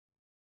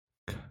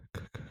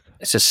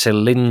 It's a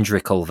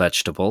cylindrical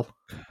vegetable.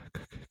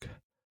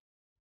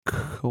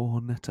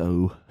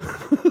 Cornetto.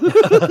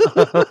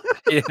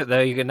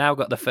 There you now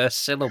got the first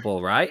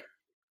syllable right.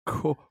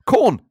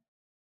 Corn.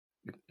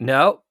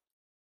 No.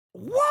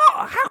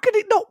 What? How can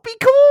it not be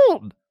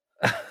corn?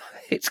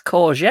 It's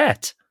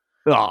courgette.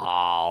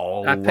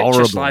 Oh, I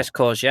picture sliced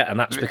courgette, and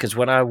that's because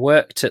when I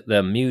worked at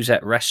the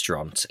Musette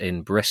restaurant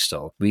in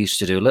Bristol, we used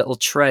to do little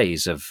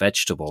trays of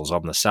vegetables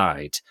on the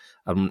side,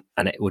 and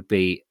it would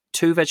be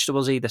 2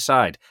 vegetables either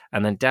side,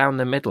 and then down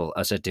the middle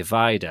as a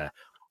divider,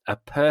 a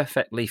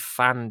perfectly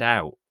fanned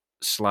out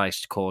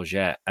sliced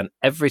courgette. And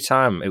every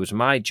time it was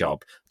my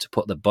job to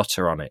put the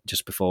butter on it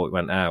just before it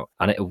went out.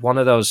 And it was one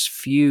of those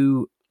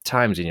few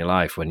times in your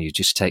life when you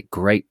just take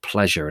great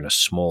pleasure in a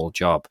small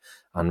job.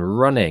 And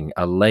running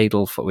a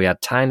ladle we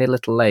had tiny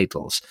little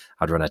ladles.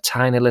 I'd run a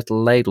tiny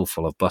little ladle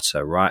full of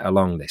butter right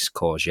along this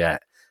courgette.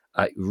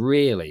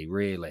 Really,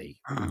 really.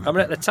 I mean,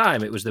 at the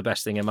time, it was the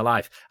best thing in my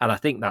life. And I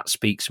think that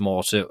speaks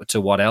more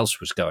to what else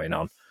was going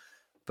on.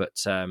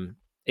 But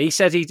he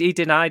said he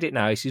denied it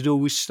now. He said,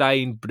 we're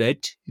saying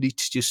bread.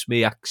 It's just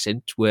me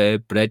accent where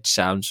bread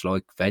sounds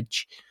like veg.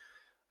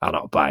 I'm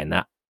not buying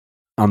that.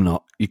 I'm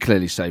not. You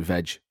clearly say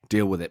veg.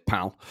 Deal with it,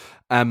 pal.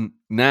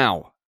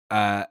 Now,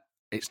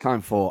 it's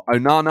time for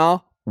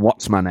Onana,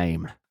 what's my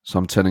name? So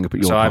I'm turning up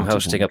at your party. So I'm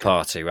hosting a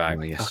party, right?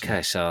 Oh, yes.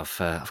 Okay, so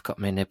I've got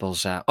my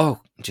nibbles out. Oh,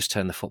 just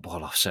turn the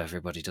football off so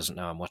everybody doesn't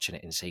know I'm watching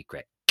it in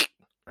secret.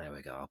 There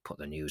we go. I'll put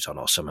the news on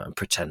or something and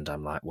pretend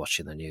I'm like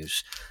watching the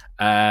news.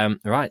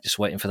 Right, just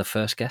waiting for the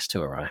first guest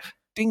to arrive.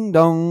 Ding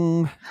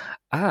dong.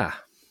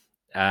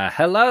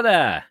 Hello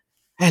there.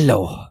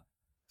 Hello.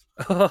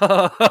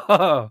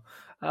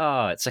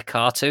 Oh, it's a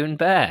cartoon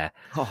bear.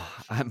 Oh,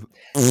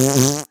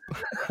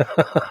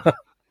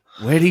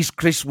 Where is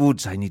Chris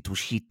Woods? I need to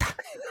shit.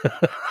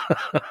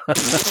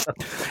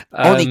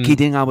 Only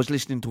kidding. I was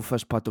listening to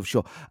first part of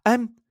show.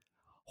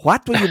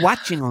 What were you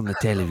watching on the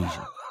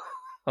television?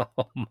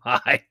 Oh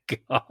my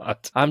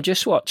God. I'm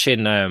just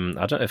watching,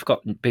 I don't know if I've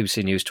got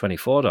BBC News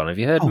 24 on. Have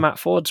you heard Matt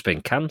Ford's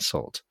been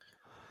cancelled?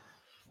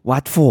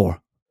 What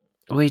for?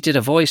 We did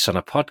a voice on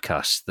a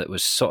podcast that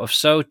was sort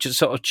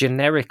of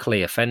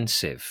generically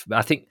offensive.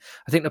 I think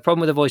the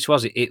problem with the voice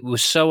was it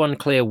was so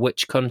unclear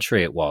which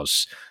country it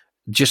was.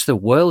 Just the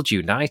world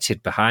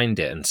united behind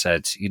it and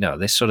said,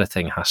 this sort of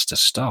thing has to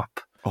stop.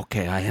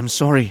 Okay, I am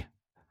sorry.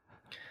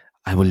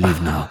 I will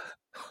leave now.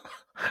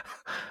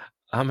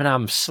 I mean,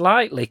 I'm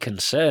slightly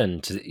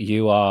concerned that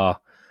you are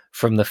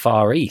from the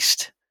Far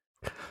East.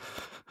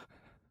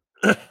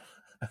 I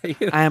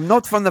am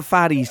not from the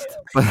Far East,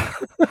 but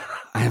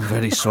I am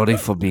very sorry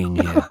for being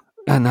here,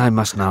 and I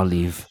must now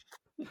leave.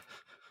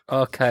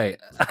 Okay.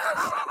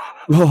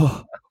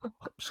 Oh, I'm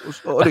so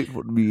sorry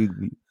for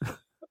being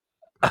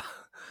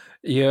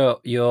here.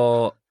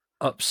 You're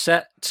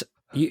upset.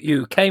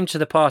 You came to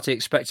the party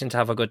expecting to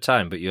have a good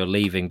time, but you're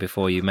leaving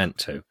before you meant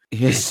to.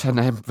 Yes, and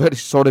I'm very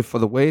sorry for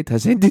the way it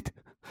has ended.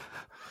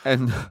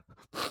 And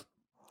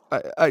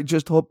I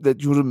just hope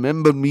that you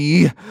remember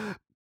me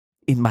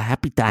in my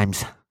happy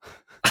times.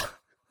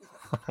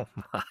 Oh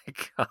my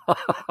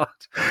God!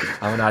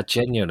 I mean, I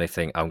genuinely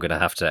think I'm gonna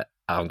have to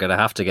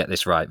get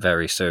this right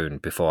very soon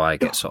before I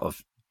get sort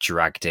of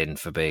dragged in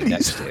for being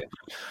next to you.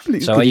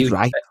 Please, so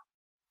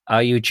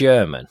are you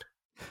German?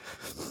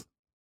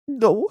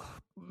 No,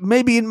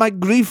 maybe in my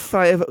grief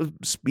I have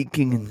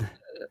speaking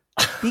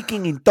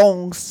in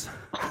tongues.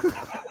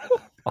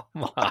 Oh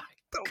my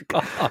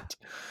God!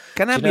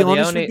 Can I be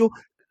honest with you?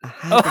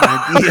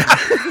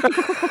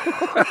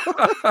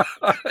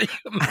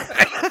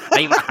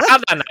 I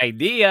had an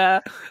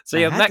idea. So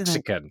you're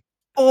Mexican?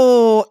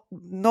 Oh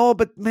no,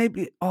 but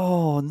maybe.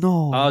 Oh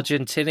no,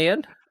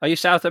 Argentinian? Are you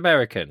South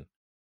American?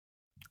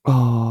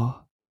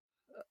 Oh,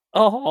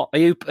 are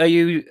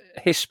you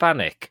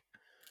Hispanic?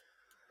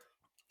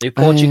 Are you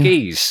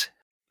Portuguese?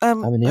 I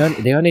mean,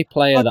 the only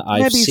player that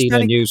I've seen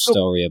a news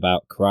story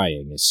about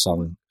crying is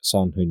Son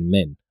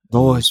Heung-min.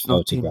 No, it's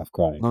not photograph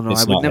crying. No,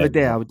 I would never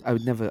dare. I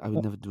would never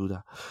do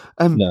that.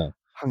 No.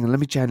 Hang on,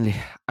 let me gently.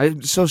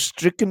 I'm so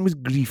stricken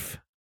with grief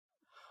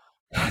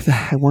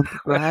that I want to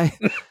cry.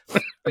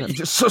 I'm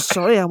just so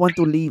sorry. I want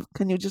to leave.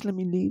 Can you just let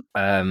me leave?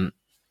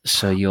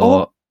 So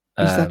you're.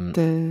 Is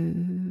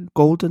that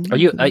golden?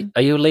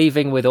 Are you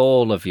leaving with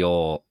all of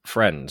your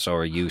friends,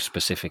 or are you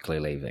specifically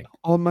leaving?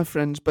 All my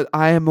friends, but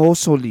I am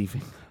also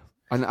leaving,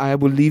 and I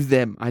will leave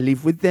them. I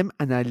leave with them,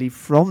 and I leave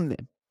from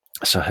them.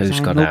 So who's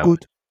gone out?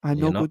 Good. I'm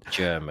You're no not good.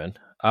 German.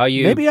 Are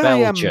you maybe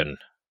Belgian?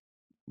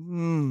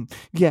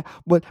 Yeah,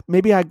 well,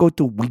 maybe I go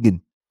to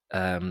Wigan.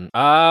 You're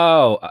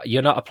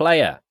not a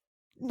player?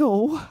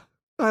 No,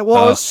 I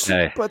was,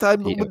 okay. But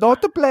I'm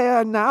not a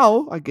player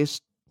now. I guess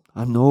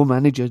I'm no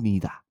manager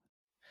neither.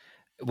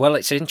 Well,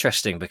 it's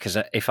interesting because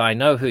if I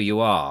know who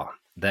you are,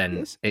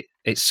 then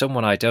it's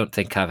someone I don't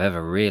think I've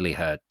ever really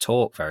heard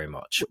talk very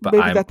much. But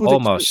maybe I'm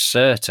almost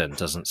certain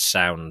doesn't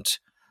sound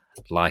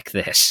like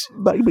this.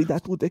 Maybe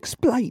that would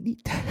explain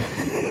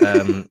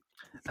it.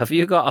 Have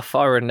you got a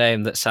foreign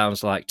name that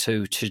sounds like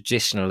two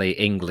traditionally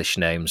English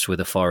names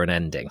with a foreign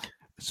ending?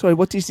 Sorry,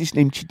 what is this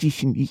name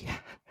traditionally?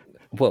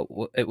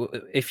 Well,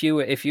 if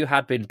you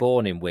had been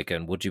born in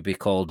Wigan, would you be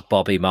called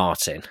Bobby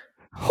Martin?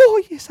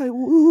 Oh, yes, I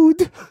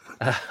would.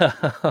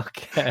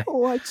 Okay.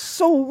 Oh, I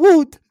so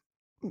would.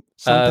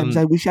 Sometimes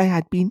I wish I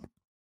had been.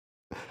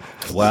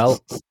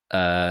 Well,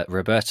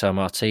 Roberto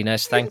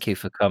Martinez, thank you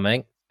for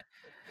coming.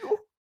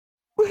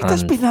 It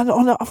has been an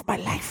honour of my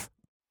life.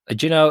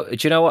 Do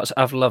you know what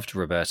I've loved,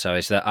 Roberto,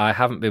 is that I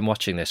haven't been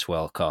watching this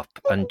World Cup,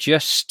 and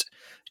just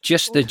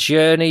the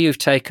journey you've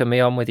taken me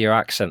on with your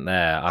accent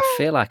there, I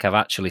feel like I've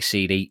actually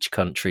seen each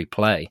country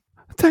play.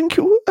 Thank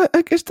you.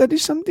 I guess that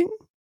is something.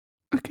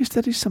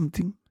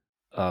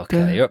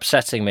 Okay, you're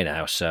upsetting me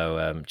now,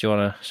 so do you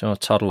want to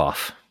toddle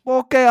off?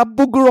 Okay, I'll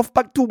booger off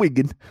back to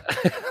Wigan.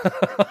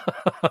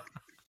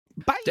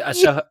 Bye.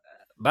 So,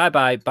 bye.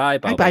 Bye.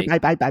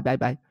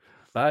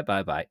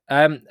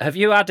 Have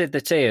you added the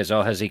tears,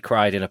 or has he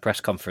cried in a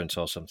press conference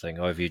or something,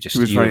 or have you just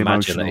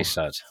imagined that he's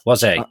sad?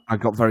 Was he? I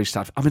got very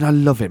sad. I mean, I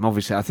love him.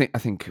 Obviously, I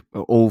think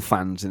all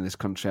fans in this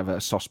country have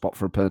a soft spot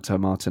for Roberto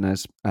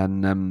Martinez,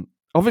 and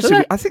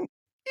obviously, I think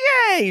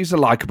he's a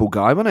likable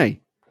guy, wasn't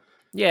he?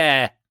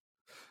 Yeah.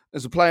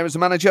 As a player, as a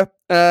manager,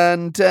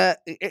 and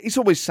it's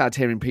always sad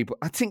hearing people.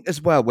 I think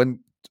as well when.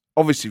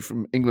 Obviously,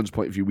 from England's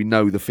point of view, we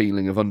know the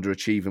feeling of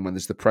underachieving when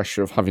there's the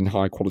pressure of having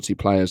high-quality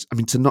players. I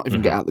mean, to not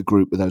even get out of the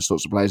group with those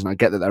sorts of players, and I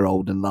get that they're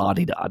old and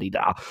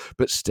la-di-da-di-da,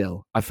 but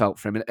still, I felt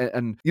for him.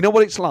 And you know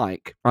what it's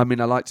like? I mean,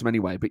 I liked him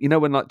anyway, but you know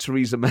when, like,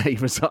 Theresa May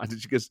resigned and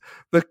she goes,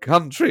 the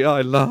country I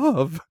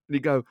love, and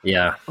you go,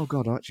 yeah, oh,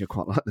 God, I actually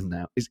quite like them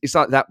now. It's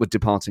like that with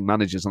departing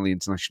managers on the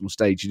international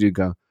stage. You do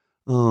go,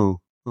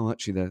 oh,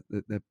 actually,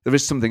 there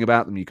is something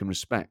about them you can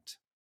respect.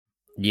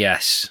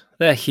 Yes,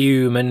 they're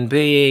human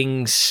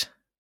beings.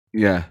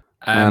 Yeah.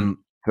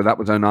 So that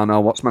was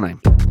Onana. What's my name?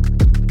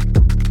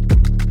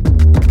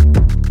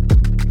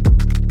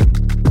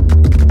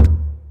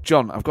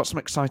 John, I've got some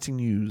exciting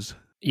news.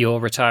 You're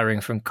retiring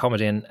from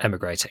comedy and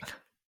emigrating.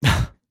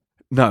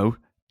 No,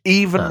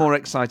 even more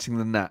exciting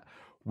than that.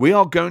 We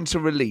are going to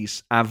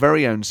release our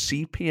very own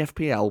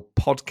CPFPL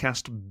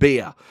podcast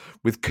beer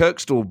with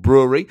Kirkstall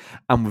Brewery,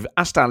 and we've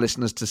asked our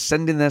listeners to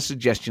send in their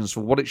suggestions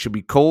for what it should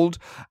be called,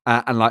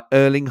 and like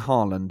Erling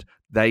Haaland,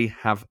 they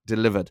have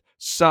delivered.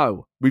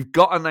 So, we've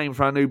got a name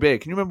for our new beer.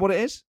 Can you remember what it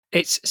is?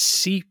 It's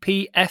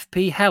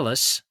CPFP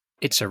Hellas.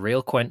 It's a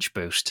real quench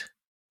boost.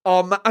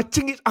 I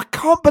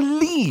can't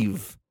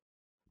believe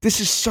this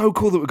is so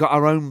cool that we've got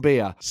our own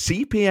beer.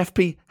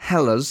 CPFP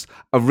Hellas,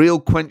 a real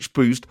quench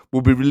boost,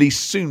 will be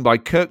released soon by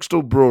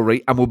Kirkstall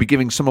Brewery, and we'll be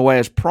giving some away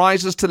as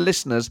prizes to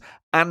listeners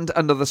and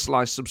Another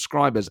Slice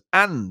subscribers.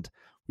 And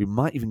we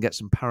might even get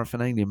some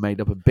paraphernalia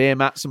made up of beer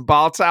mats and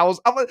bar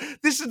towels.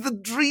 This is the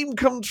dream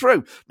come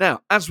true.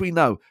 Now, as we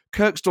know,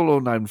 Kirkstall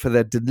are known for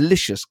their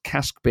delicious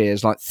cask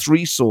beers like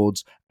Three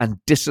Swords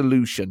and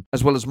Dissolution,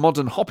 as well as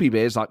modern hoppy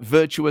beers like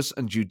Virtuous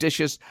and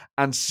Judicious,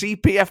 and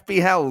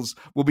CPFP Hells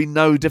will be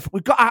no different.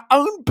 We've got our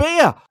own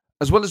beer!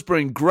 As well as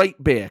brewing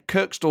great beer,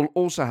 Kirkstall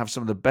also have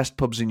some of the best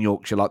pubs in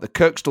Yorkshire, like the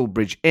Kirkstall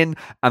Bridge Inn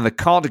and the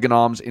Cardigan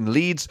Arms in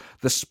Leeds,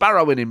 the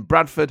Sparrow Inn in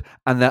Bradford,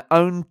 and their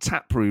own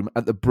tap room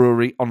at the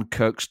brewery on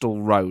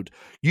Kirkstall Road.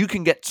 You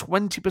can get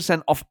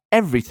 20% off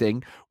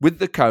everything with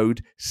the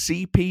code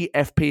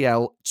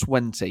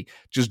CPFPL20.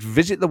 Just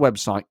visit the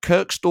website,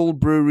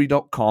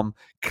 kirkstallbrewery.com,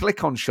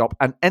 click on shop,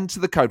 and enter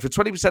the code for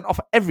 20%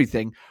 off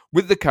everything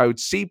with the code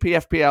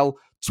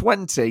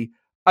CPFPL20.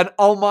 And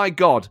oh my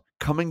God,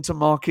 coming to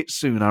market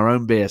soon, our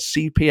own beer,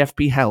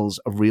 CPFP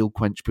Hells, a real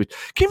quench boost.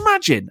 Can you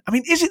imagine? I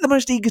mean, is it the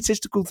most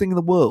egotistical thing in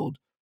the world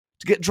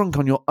to get drunk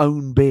on your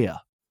own beer?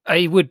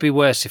 It would be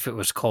worse if it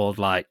was called,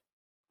 like,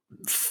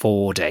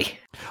 4D.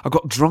 I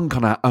got drunk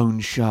on our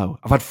own show.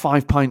 I've had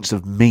 5 pints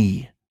of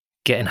me.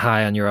 Getting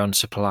high on your own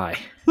supply.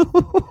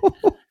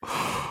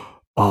 Oh,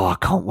 I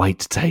can't wait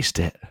to taste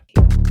it.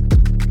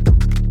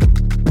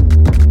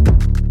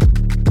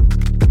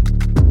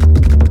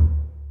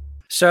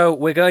 So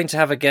we're going to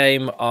have a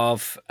game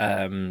of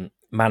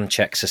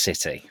Manchester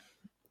City.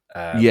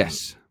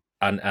 Yes.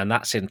 And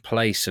that's in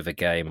place of a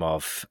game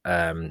of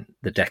the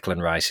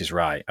Declan Rice is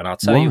Right. And I'll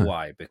tell you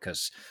why.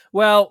 Because,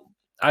 well,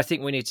 I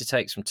think we need to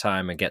take some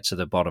time and get to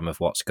the bottom of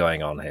what's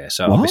going on here.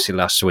 So obviously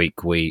last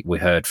week we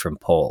heard from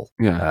Paul,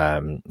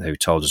 who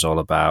told us all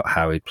about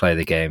how he'd play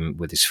the game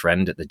with his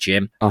friend at the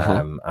gym,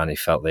 and he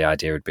felt the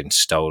idea had been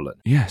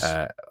stolen. Yes.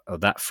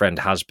 That friend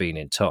has been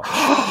in touch.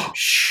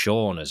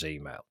 Sean has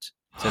emailed.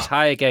 Says,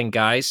 hi again,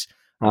 guys.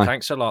 Hi.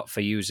 Thanks a lot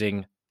for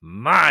using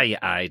my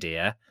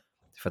idea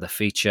for the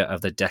feature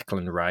of the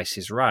Declan Rice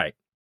is Right.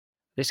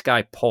 This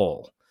guy,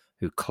 Paul,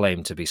 who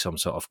claimed to be some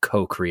sort of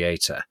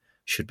co-creator,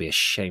 should be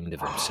ashamed of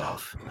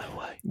himself. No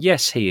way.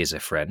 Yes, he is a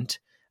friend.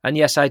 And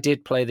yes, I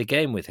did play the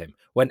game with him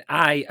when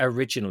I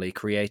originally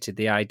created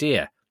the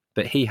idea,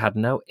 but he had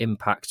no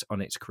impact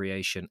on its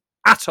creation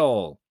at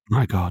all.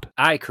 My God.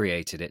 I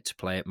created it to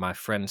play at my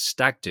friend's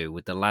stag do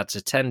with the lads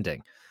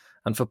attending.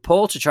 And for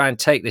Paul to try and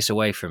take this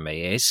away from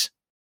me is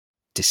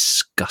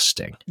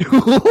disgusting.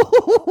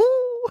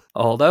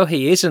 Although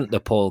he isn't the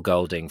Paul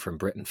Golding from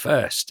Britain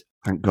First.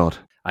 Thank God.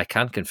 I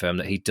can confirm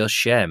that he does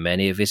share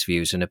many of his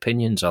views and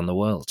opinions on the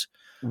world.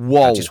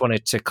 Whoa. I just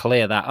wanted to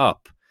clear that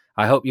up.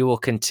 I hope you will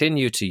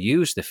continue to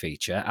use the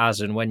feature as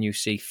and when you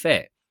see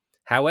fit.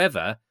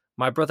 However,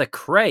 my brother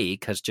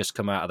Craig has just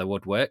come out of the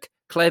woodwork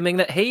claiming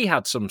that he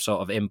had some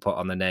sort of input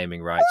on the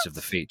naming rights of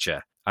the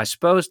feature. I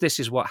suppose this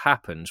is what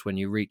happens when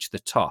you reach the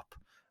top.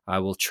 I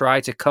will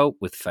try to cope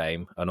with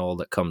fame and all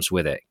that comes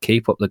with it.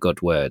 Keep up the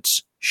good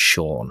words,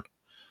 Sean.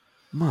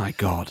 My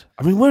God.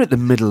 I mean, we're at the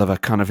middle of a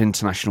kind of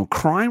international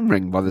crime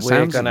ring by the sounds of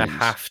We're things. going to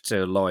have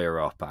to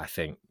lawyer up, I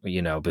think,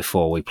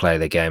 before we play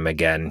the game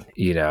again.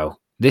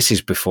 This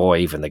is before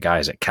even the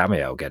guys at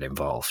Cameo get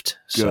involved.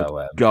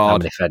 God.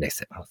 And if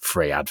anything,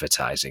 free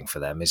advertising for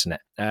them, isn't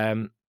it?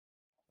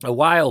 A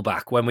while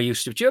back when do you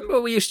remember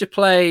we used to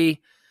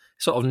play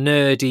sort of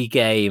nerdy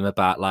game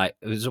about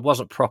it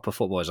wasn't proper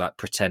football, it was like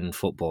pretend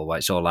football, where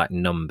it's all like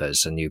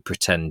numbers and you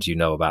pretend you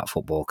know about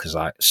football because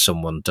like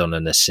someone done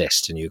an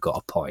assist and you got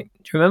a point.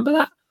 Do you remember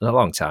that? A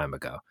long time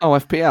ago. Oh,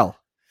 FPL.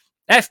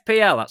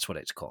 FPL, that's what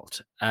it's called.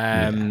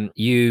 We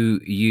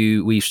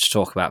used to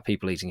talk about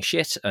people eating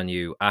shit, and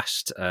you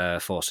asked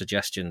for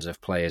suggestions of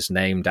players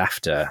named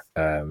after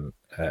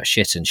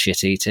shit and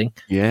shit eating.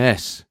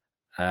 Yes.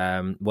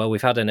 Well,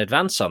 we've had an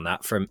advance on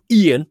that from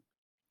Ian.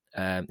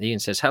 Ian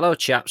says, hello,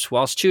 chaps.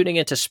 Whilst tuning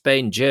into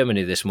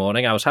Spain-Germany this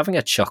morning, I was having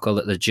a chuckle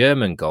at the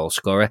German goal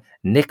scorer,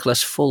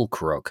 Niklas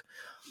Füllkrug,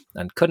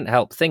 and couldn't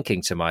help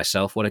thinking to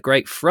myself what a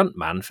great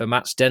frontman for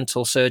Matt's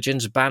dental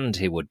surgeon's band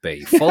he would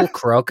be.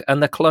 Füllkrug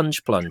and the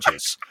Clunge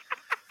Plungers.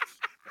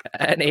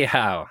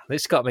 Anyhow,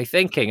 this got me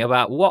thinking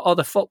about what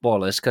other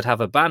footballers could have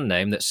a band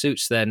name that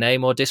suits their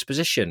name or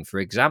disposition. For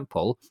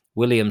example,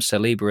 William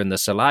Saliba and the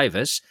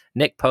Salivas,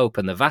 Nick Pope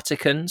and the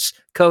Vaticans,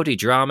 Cody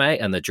Drame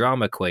and the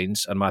Drama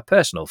Queens, and my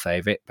personal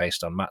favourite,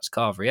 based on Matt's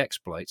Carvery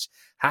exploits,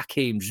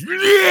 Hakeem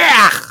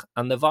Ziyech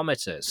and the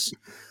Vomiters.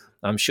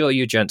 I'm sure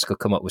you gents could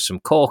come up with some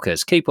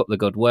corkers. Keep up the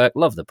good work.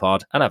 Love the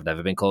pod. And I've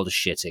never been called a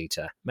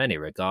shit-eater. Many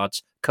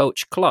regards.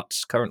 Coach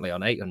Klotz, currently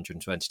on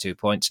 822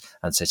 points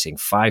and sitting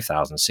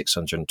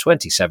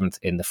 5,627th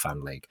in the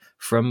fan league.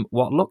 From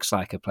what looks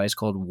like a place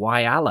called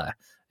Whyalla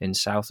in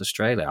South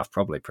Australia. I've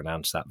probably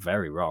pronounced that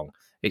very wrong.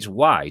 It's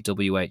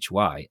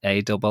YWHYALLA.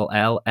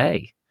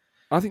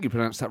 I think you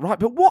pronounced that right.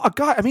 But what a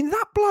guy. I mean,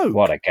 that bloke.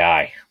 What a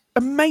guy.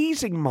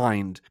 Amazing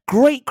mind,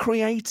 great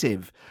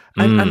creative,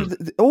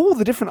 and all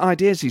the different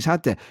ideas he's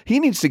had there. He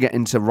needs to get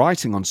into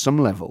writing on some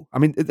level. I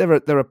mean, there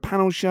are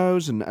panel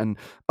shows and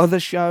other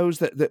shows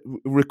that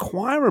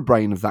require a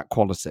brain of that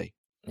quality.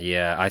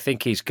 Yeah, I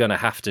think he's going to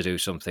have to do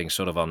something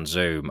sort of on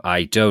Zoom.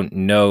 I don't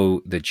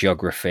know the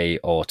geography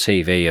or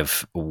TV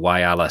of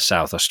Whyalla,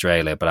 South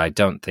Australia, but I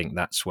don't think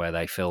that's where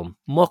they film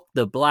Muck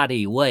the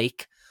Bloody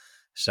Week.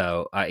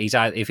 So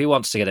if he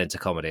wants to get into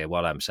comedy,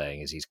 what I'm saying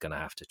is he's going to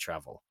have to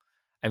travel.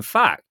 In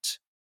fact,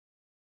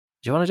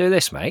 do you want to do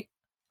this, mate?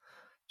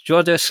 Do you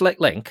want to do a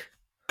slick link?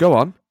 Go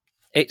on.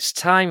 It's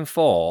time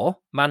for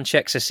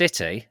Manchester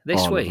City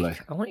this week. Lovely.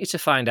 I want you to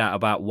find out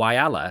about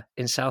Whyalla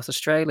in South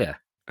Australia.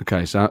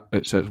 Okay, so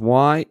it's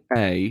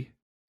Y-A...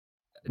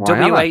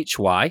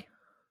 W-H-Y...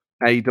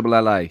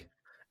 A-double-L-A.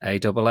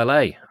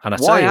 A-double-L-A. And I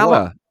tell you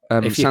what,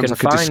 if you can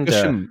find...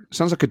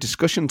 sounds like a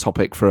discussion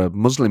topic for a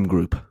Muslim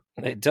group.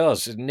 It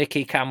does.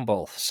 Nicky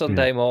Campbell,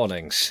 Sunday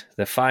mornings,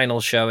 the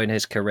final show in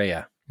his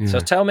career. Yeah. So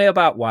tell me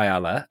about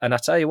Whyalla, and I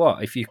tell you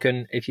what, if you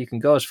can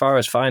go as far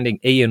as finding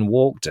Ian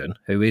Walkden,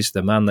 who is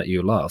the man that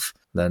you love,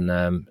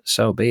 then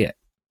so be it.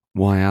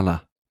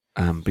 Whyalla,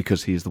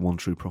 because he is the one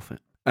true prophet.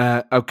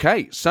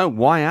 Okay, so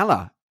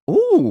Whyalla.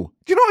 Ooh,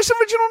 do you know what its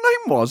original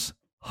name was?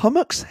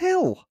 Hummocks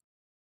Hill.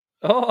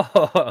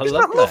 Oh, isn't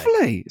that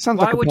lovely? It sounds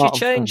Why like would you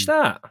change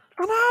that?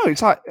 I know,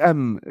 it's like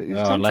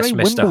unless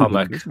Mr.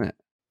 Hummock, isn't it?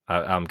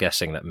 I'm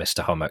guessing that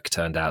Mr. Hummock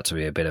turned out to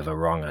be a bit of a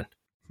wrong one.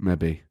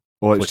 Maybe.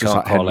 Or we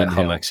can't call it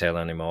Hummocks Hill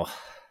anymore.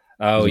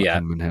 Oh, yeah.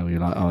 Hill.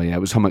 You're like, oh, yeah, it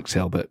was Hummocks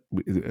Hill, but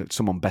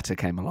someone better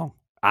came along.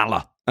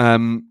 Allah.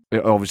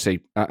 Obviously,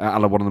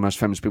 Allah, one of the most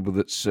famous people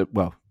that's,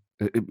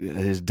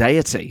 his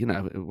deity, one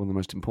of the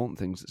most important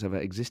things that's ever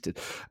existed.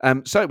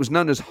 So it was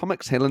known as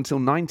Hummocks Hill until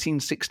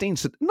 1916.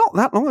 So not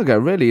that long ago,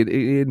 really,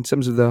 in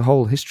terms of the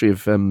whole history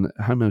of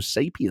Homo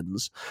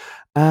sapiens.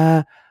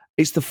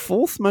 It's the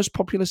fourth most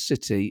populous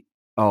city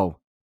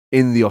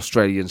in the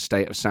Australian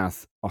state of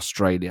South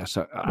Australia.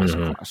 So that's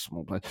quite a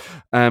small place.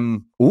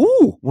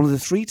 One of the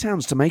three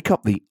towns to make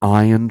up the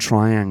Iron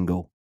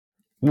Triangle.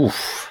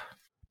 Oof.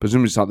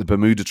 Presumably it's like the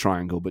Bermuda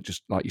Triangle, but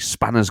just like your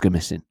spanners go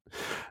missing.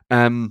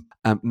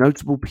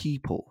 Notable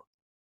people.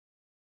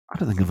 I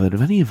don't think I've heard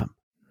of any of them.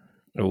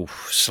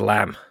 Oof,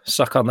 slam.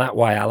 Suck on that,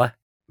 Whyalla.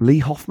 Lee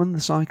Hoffman,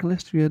 the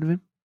cyclist. Have you heard of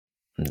him?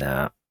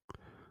 Nah.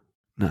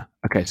 No.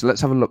 Okay, so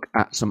let's have a look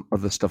at some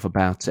other stuff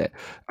about it.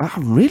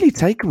 I'm really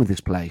taken with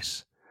this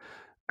place.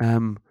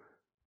 The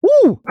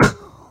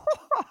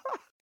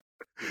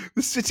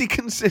city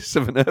consists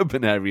of an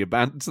urban area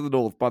bounded to the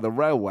north by the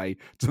railway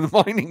to the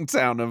mining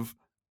town of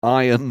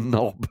Iron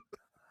Knob.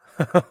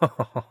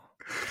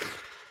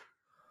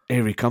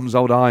 Here he comes,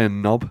 old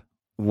Iron Knob.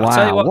 Wow. I'll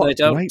tell you what,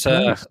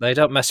 they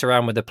don't mess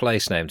around with the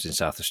place names in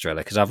South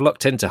Australia, because I've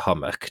looked into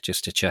Hummock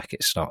just to check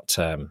it's not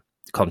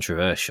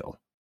controversial.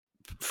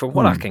 From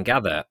what I can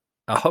gather,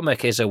 a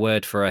hummock is a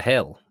word for a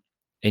hill.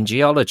 In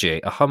geology,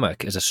 a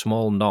hummock is a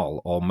small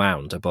knoll or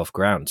mound above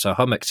ground. So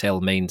Hummocks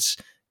Hill means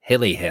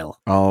hilly hill.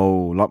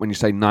 Oh, like when you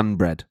say naan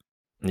bread.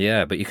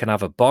 Yeah, but you can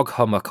have a bog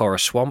hummock or a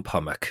swamp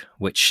hummock,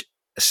 which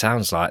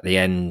sounds like the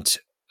end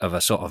of a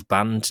sort of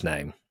band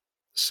name.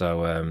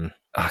 So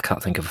I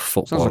can't think of a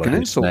footballer. Sounds like an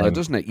insult, though,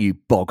 doesn't it? You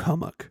bog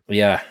hummock.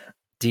 Yeah,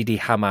 Didi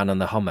Hamann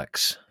and the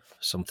Hummocks,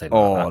 something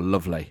like that. Oh,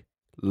 lovely.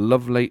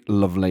 Lovely,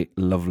 lovely,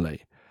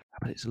 lovely.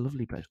 But it's a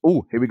lovely place.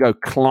 Oh, here we go.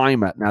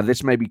 Climate. Now,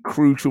 this may be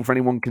crucial for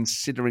anyone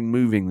considering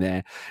moving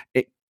there.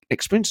 It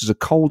experiences a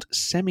cold,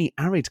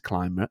 semi-arid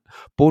climate,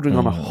 bordering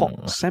on a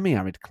hot,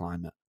 semi-arid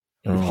climate.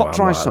 Hot,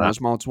 dry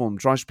summers, mild to warm,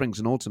 dry springs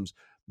and autumns.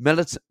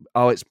 It's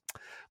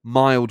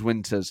mild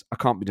winters. I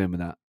can't be doing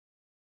with that.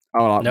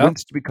 I like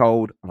winter to be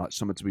cold. I like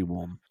summer to be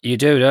warm. You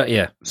do, don't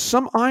you?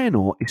 Some iron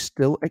ore is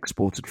still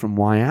exported from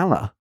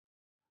Whyalla.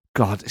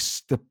 God,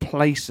 it's the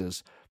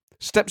places.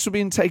 Steps were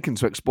being taken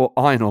to export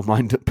iron ore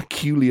mined at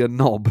Peculiar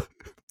Knob.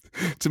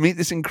 To meet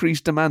this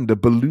increased demand, a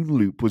balloon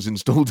loop was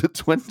installed at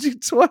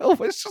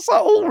 2012. It's just like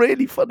all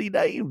really funny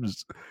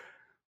names.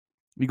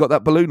 You got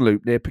that balloon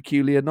loop near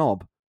Peculiar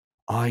Knob.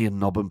 Iron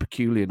Knob and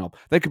Peculiar Knob.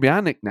 They could be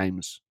our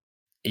nicknames.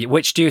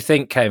 Which do you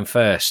think came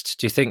first?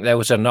 Do you think there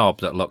was a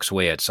knob that looks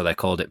weird, so they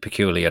called it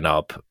Peculiar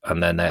Knob,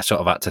 and then they sort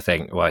of had to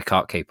think, well, I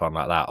can't keep on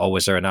like that? Or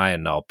was there an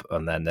iron knob,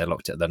 and then they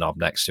looked at the knob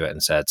next to it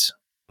and said,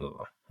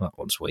 oh, that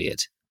one's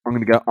weird? I'm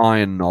going to go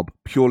Iron Knob,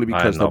 purely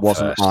because there was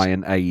an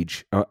Iron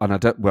Age.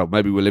 And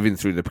maybe we're living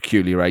through the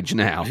Peculiar Age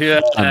now.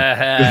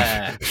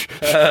 Yeah.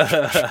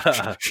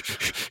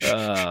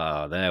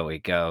 Oh, there we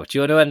go. Do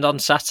you want to end on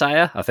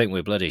satire? I think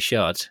we bloody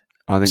should.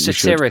 I think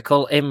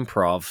satirical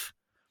improv.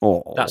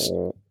 That's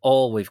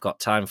all we've got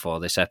time for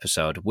this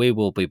episode. We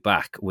will be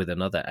back with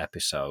another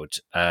episode,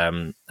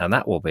 and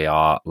that will be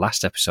our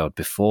last episode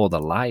before the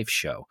live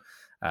show.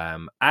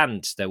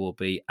 And there will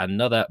be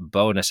another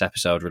bonus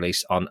episode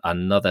released on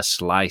Another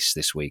Slice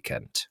this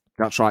weekend.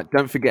 That's right.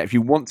 Don't forget, if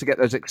you want to get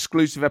those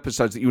exclusive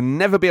episodes that you'll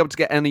never be able to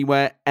get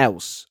anywhere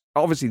else,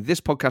 obviously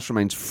this podcast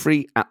remains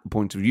free at the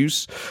point of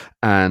use,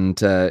 and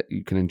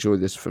you can enjoy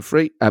this for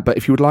free. But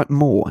if you would like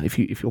more, if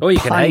you're you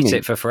can hate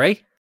it for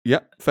free.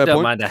 Yep, fair Don't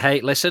point. mind a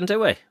hate listen, do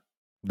we?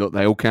 Look,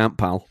 they all count,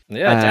 pal.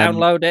 Yeah,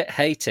 download it,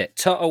 hate it,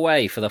 tut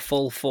away for the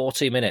full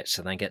 40 minutes,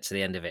 and then get to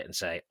the end of it and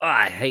say,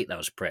 I hate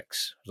those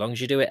pricks. As long as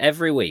you do it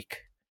every week.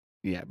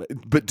 Yeah,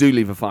 but do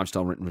leave a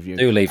 5-star written review.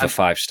 Do leave a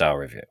 5-star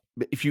review.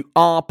 But if you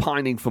are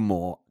pining for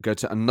more, go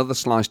to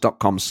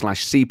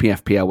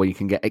anotherslice.com/CPFPL where you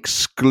can get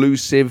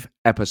exclusive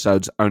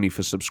episodes only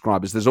for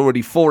subscribers. There's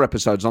already 4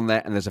 episodes on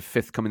there, and there's a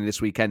 5th coming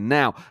this weekend.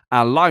 Now,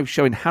 our live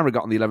show in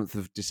Harrogate on the 11th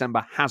of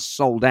December has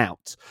sold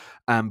out,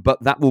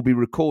 but that will be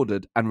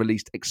recorded and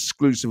released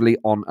exclusively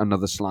on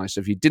Another Slice.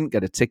 So if you didn't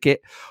get a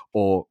ticket,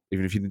 or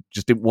even if you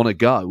just didn't want to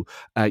go,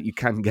 you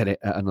can get it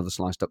at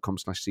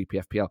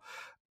anotherslice.com/CPFPL.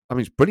 I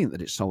mean, it's brilliant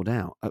that it's sold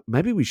out.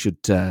 Maybe we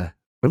should do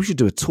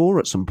a tour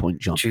at some point,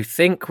 John. Do you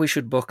think we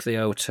should book the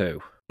O2?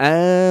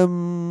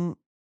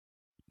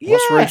 Yeah.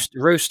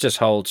 Roosters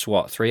holds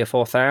what, 3,000 or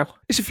 4,000?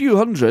 It's a few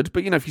hundred,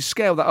 but if you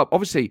scale that up,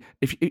 obviously,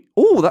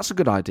 that's a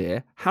good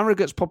idea.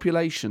 Harrogate's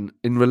population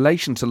in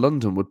relation to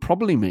London would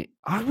probably meet.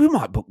 We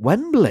might book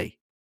Wembley.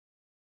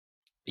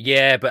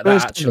 Yeah, but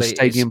that actually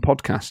stadium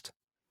podcast.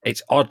 It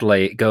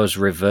goes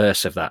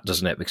reverse of that,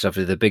 doesn't it? Because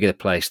obviously the bigger the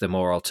place, the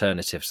more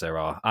alternatives there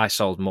are. I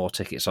sold more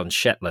tickets on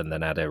Shetland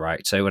than I had a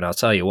right to, and I'll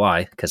tell you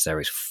why, because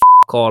there is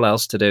all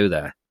else to do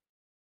there.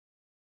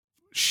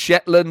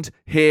 Shetland,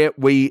 here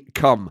we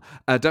come.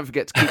 Don't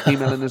forget to keep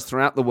emailing us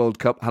throughout the World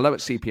Cup.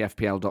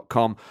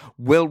 hello@cpfpl.com.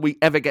 Will we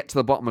ever get to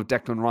the bottom of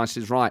Declan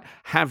Rice's right?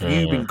 Have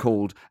you been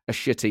called a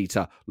shit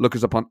eater? Look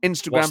us up on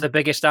Instagram. What's the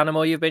biggest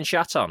animal you've been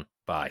shat on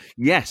by?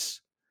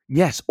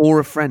 Yes, or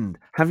a friend.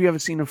 Have you ever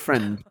seen a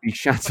friend be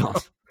shat on?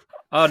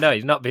 Oh, no,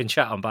 you've not been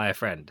shat on by a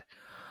friend.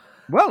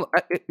 Well,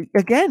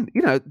 again,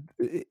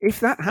 if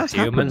that has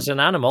happened... Human's an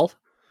animal.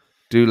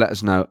 Do let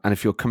us know. And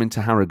if you're coming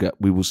to Harrogate,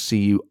 we will see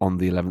you on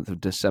the 11th of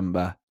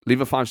December.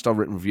 Leave a 5-star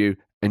written review.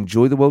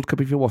 Enjoy the World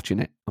Cup if you're watching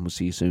it. And we'll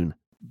see you soon.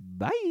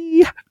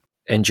 Bye.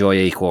 Enjoy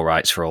equal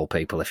rights for all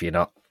people if you're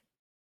not.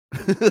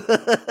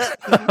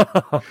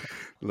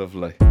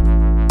 Lovely.